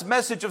God's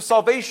message of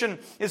salvation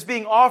is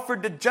being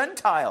offered to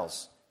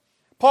Gentiles.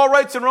 Paul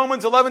writes in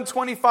Romans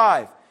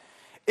 11:25,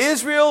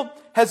 Israel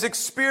has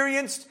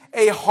experienced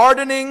a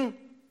hardening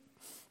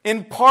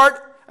in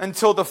part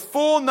until the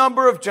full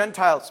number of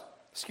Gentiles,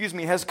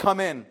 has come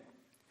in.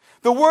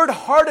 The word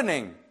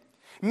hardening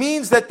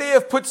means that they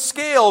have put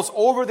scales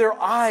over their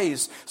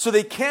eyes so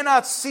they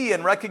cannot see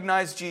and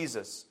recognize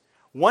Jesus.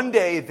 One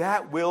day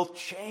that will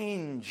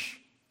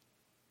change.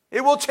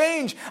 It will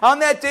change. On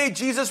that day,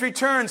 Jesus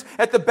returns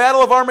at the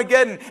Battle of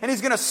Armageddon, and he's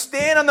going to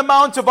stand on the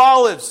Mount of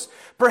Olives.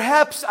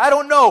 Perhaps, I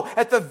don't know,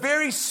 at the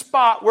very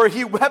spot where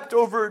he wept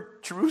over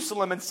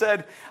Jerusalem and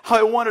said,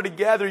 I wanted to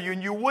gather you,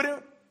 and you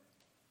wouldn't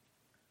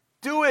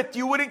do it.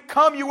 You wouldn't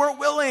come. You weren't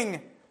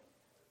willing.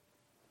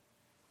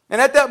 And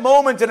at that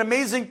moment, an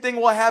amazing thing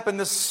will happen.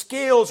 The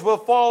scales will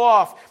fall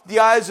off the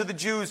eyes of the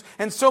Jews.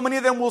 And so many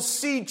of them will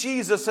see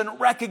Jesus and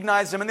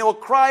recognize him. And they will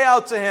cry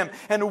out to him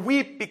and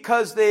weep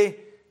because they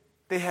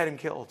they had him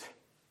killed.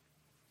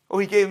 Oh,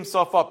 he gave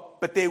himself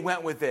up, but they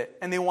went with it,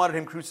 and they wanted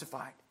him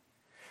crucified.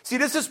 See,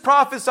 this is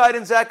prophesied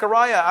in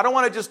Zechariah. I don't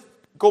want to just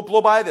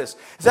blow by this.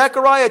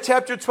 Zechariah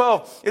chapter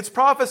 12, it's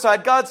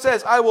prophesied. God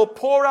says, I will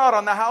pour out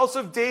on the house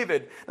of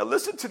David. Now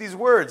listen to these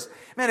words.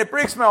 Man, it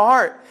breaks my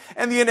heart.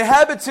 And the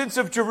inhabitants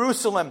of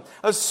Jerusalem,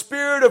 a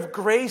spirit of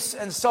grace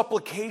and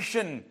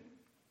supplication.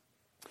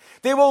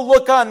 They will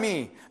look on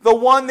me, the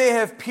one they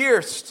have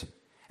pierced.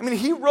 I mean,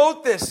 he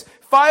wrote this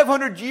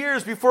 500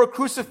 years before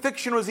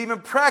crucifixion was even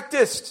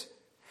practiced.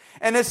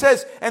 And it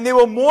says, and they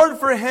will mourn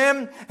for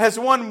him as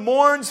one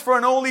mourns for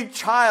an only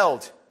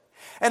child.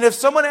 And if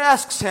someone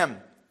asks him,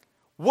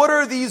 what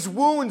are these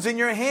wounds in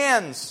your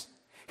hands?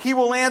 He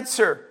will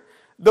answer,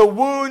 the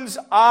wounds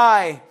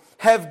I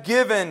have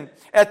given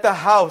at the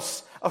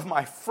house of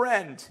my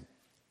friend.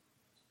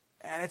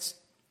 And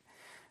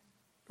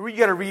you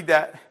got to read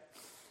that.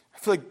 I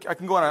feel like I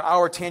can go on an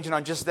hour tangent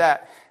on just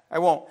that. I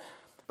won't.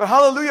 But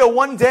hallelujah,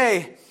 one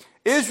day,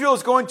 Israel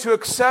is going to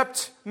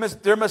accept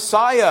their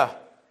Messiah.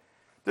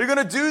 They're going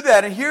to do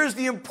that. And here's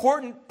the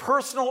important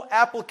personal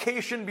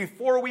application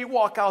before we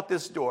walk out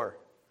this door.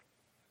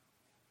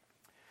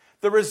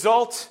 The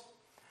result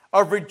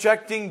of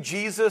rejecting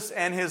Jesus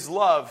and his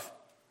love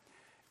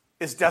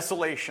is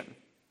desolation.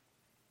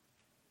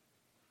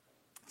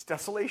 It's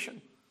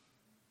desolation.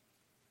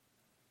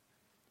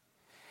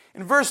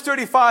 In verse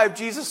 35,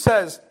 Jesus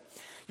says,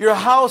 your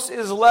house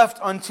is left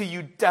unto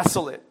you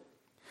desolate.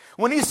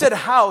 When he said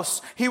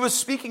house, he was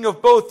speaking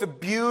of both the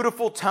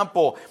beautiful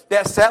temple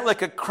that sat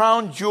like a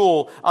crown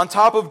jewel on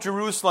top of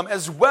Jerusalem,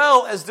 as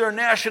well as their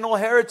national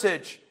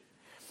heritage.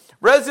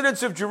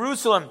 Residents of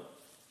Jerusalem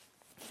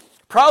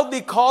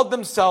proudly called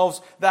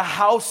themselves the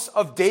house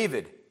of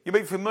David. You may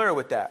be familiar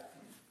with that.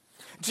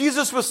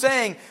 Jesus was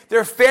saying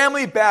their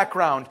family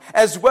background,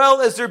 as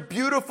well as their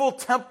beautiful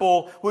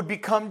temple, would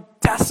become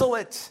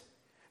desolate.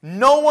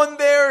 No one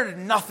there,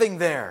 nothing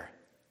there.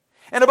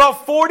 And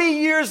about 40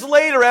 years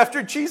later,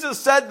 after Jesus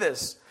said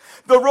this,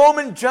 the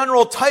Roman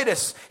general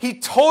Titus, he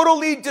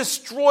totally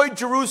destroyed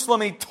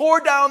Jerusalem. He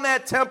tore down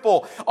that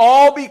temple,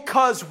 all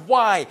because,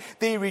 why?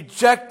 They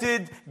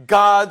rejected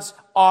God's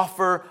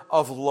offer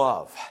of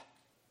love.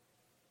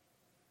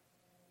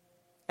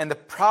 And the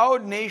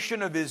proud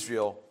nation of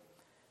Israel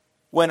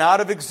went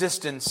out of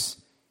existence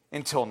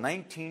until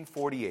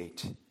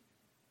 1948.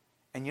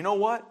 And you know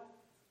what?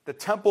 The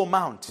Temple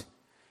Mount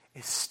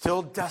is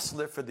still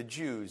desolate for the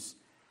Jews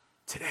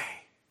today.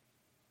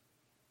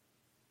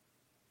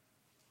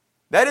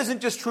 That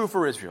isn't just true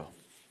for Israel.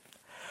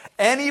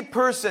 Any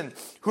person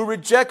who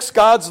rejects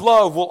God's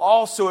love will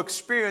also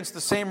experience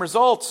the same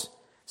results: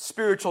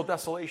 spiritual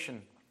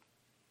desolation.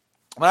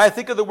 When I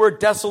think of the word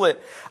desolate,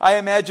 I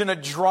imagine a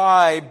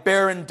dry,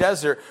 barren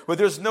desert where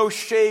there's no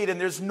shade and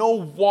there's no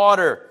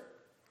water.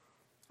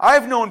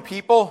 I've known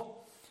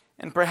people,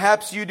 and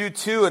perhaps you do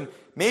too, and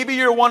maybe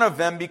you're one of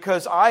them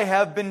because I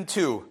have been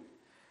too,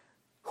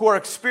 who are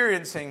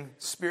experiencing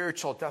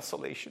spiritual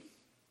desolation.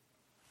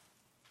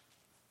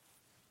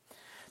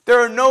 There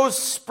are no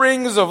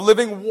springs of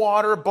living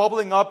water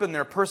bubbling up in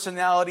their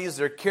personalities,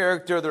 their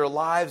character, their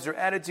lives, their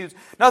attitudes.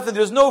 Nothing.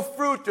 There's no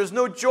fruit. There's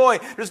no joy.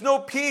 There's no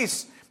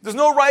peace. There's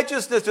no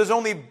righteousness. There's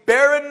only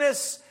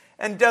barrenness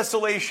and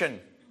desolation.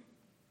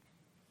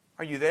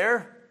 Are you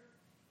there?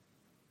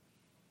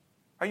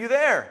 Are you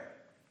there?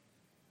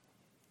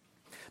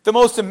 The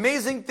most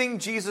amazing thing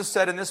Jesus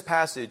said in this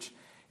passage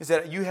is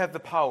that you have the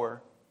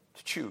power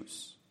to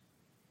choose.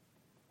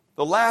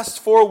 The last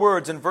 4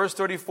 words in verse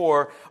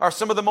 34 are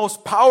some of the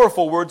most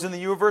powerful words in the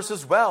universe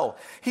as well.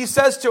 He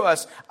says to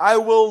us, I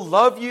will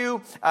love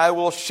you, I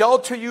will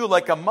shelter you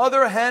like a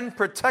mother hen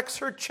protects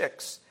her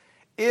chicks,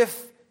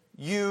 if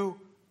you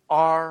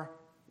are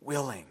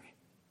willing.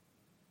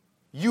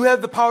 You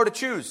have the power to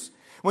choose.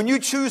 When you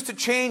choose to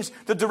change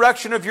the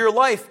direction of your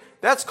life,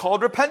 that's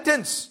called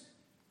repentance.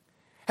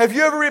 Have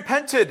you ever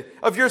repented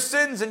of your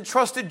sins and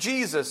trusted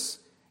Jesus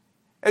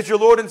as your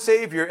Lord and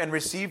Savior and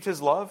received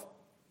his love?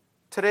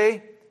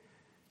 Today,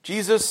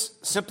 Jesus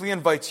simply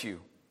invites you.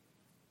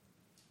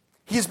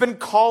 He's been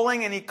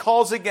calling and he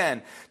calls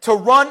again to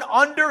run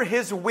under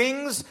his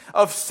wings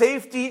of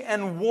safety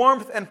and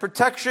warmth and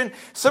protection.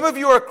 Some of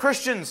you are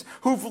Christians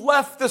who've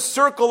left the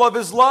circle of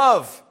his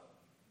love.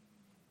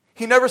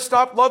 He never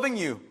stopped loving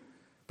you,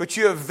 but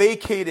you have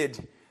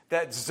vacated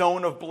that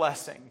zone of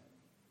blessing.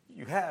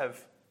 You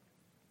have.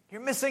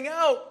 You're missing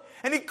out.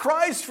 And he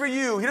cries for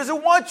you. He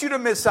doesn't want you to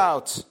miss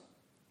out.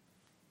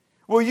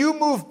 Will you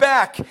move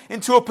back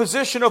into a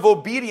position of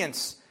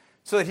obedience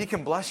so that he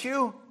can bless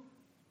you?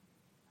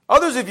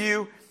 Others of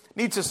you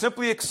need to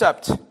simply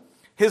accept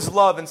his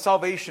love and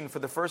salvation for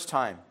the first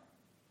time.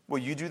 Will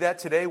you do that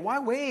today? Why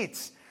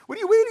wait? What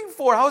are you waiting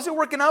for? How's it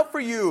working out for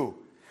you?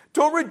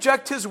 Don't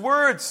reject his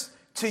words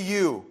to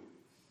you,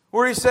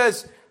 where he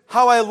says,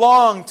 how I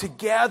long to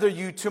gather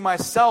you to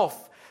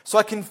myself so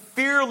I can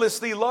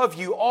fearlessly love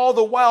you, all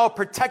the while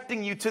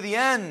protecting you to the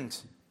end.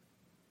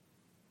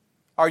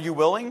 Are you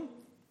willing?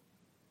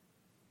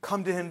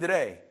 Come to him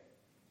today.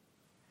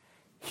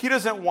 He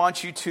doesn't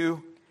want you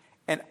to,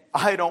 and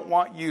I don't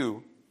want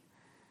you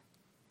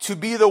to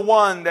be the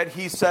one that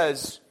he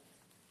says,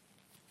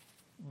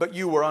 but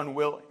you were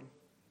unwilling.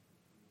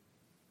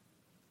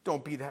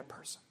 Don't be that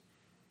person.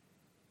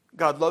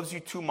 God loves you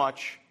too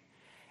much,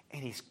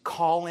 and he's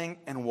calling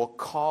and will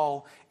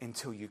call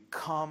until you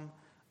come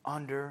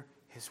under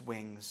his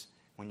wings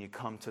when you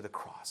come to the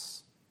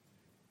cross.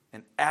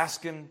 And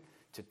ask him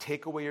to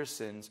take away your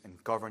sins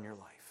and govern your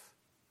life.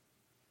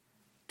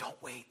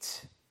 Don't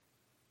wait.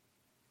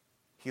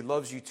 He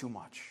loves you too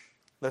much.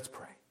 Let's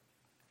pray.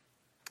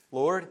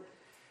 Lord,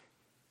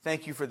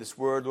 thank you for this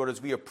word. Lord,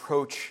 as we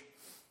approach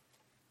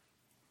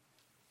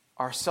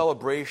our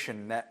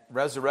celebration, that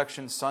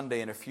Resurrection Sunday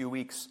in a few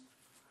weeks,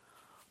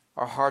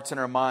 our hearts and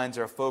our minds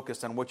are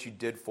focused on what you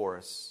did for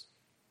us.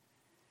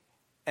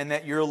 And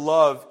that your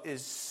love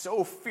is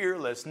so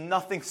fearless.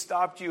 Nothing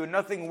stopped you and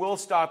nothing will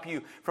stop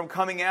you from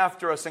coming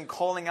after us and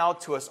calling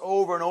out to us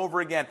over and over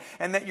again.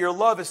 And that your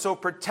love is so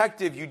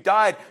protective. You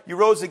died, you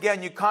rose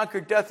again, you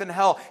conquered death and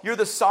hell. You're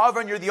the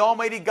sovereign, you're the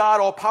almighty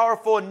God, all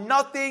powerful. And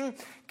nothing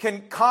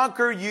can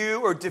conquer you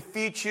or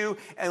defeat you.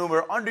 And when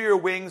we're under your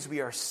wings,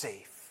 we are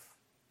safe.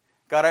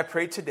 God, I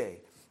pray today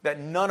that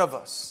none of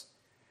us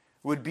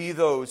would be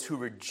those who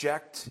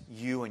reject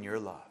you and your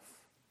love.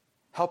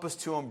 Help us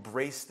to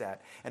embrace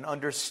that and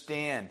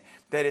understand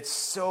that it's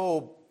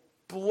so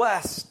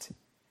blessed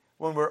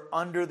when we're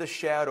under the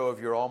shadow of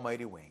your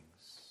almighty wings.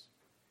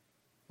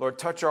 Lord,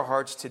 touch our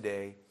hearts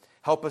today.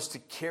 Help us to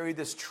carry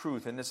this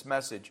truth and this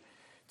message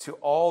to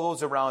all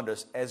those around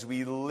us as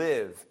we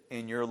live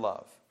in your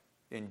love.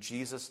 In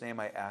Jesus' name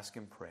I ask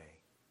and pray.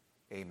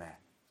 Amen.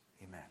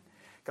 Amen.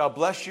 God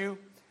bless you.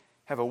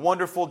 Have a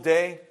wonderful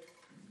day.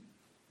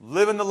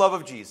 Live in the love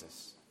of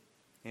Jesus.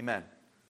 Amen.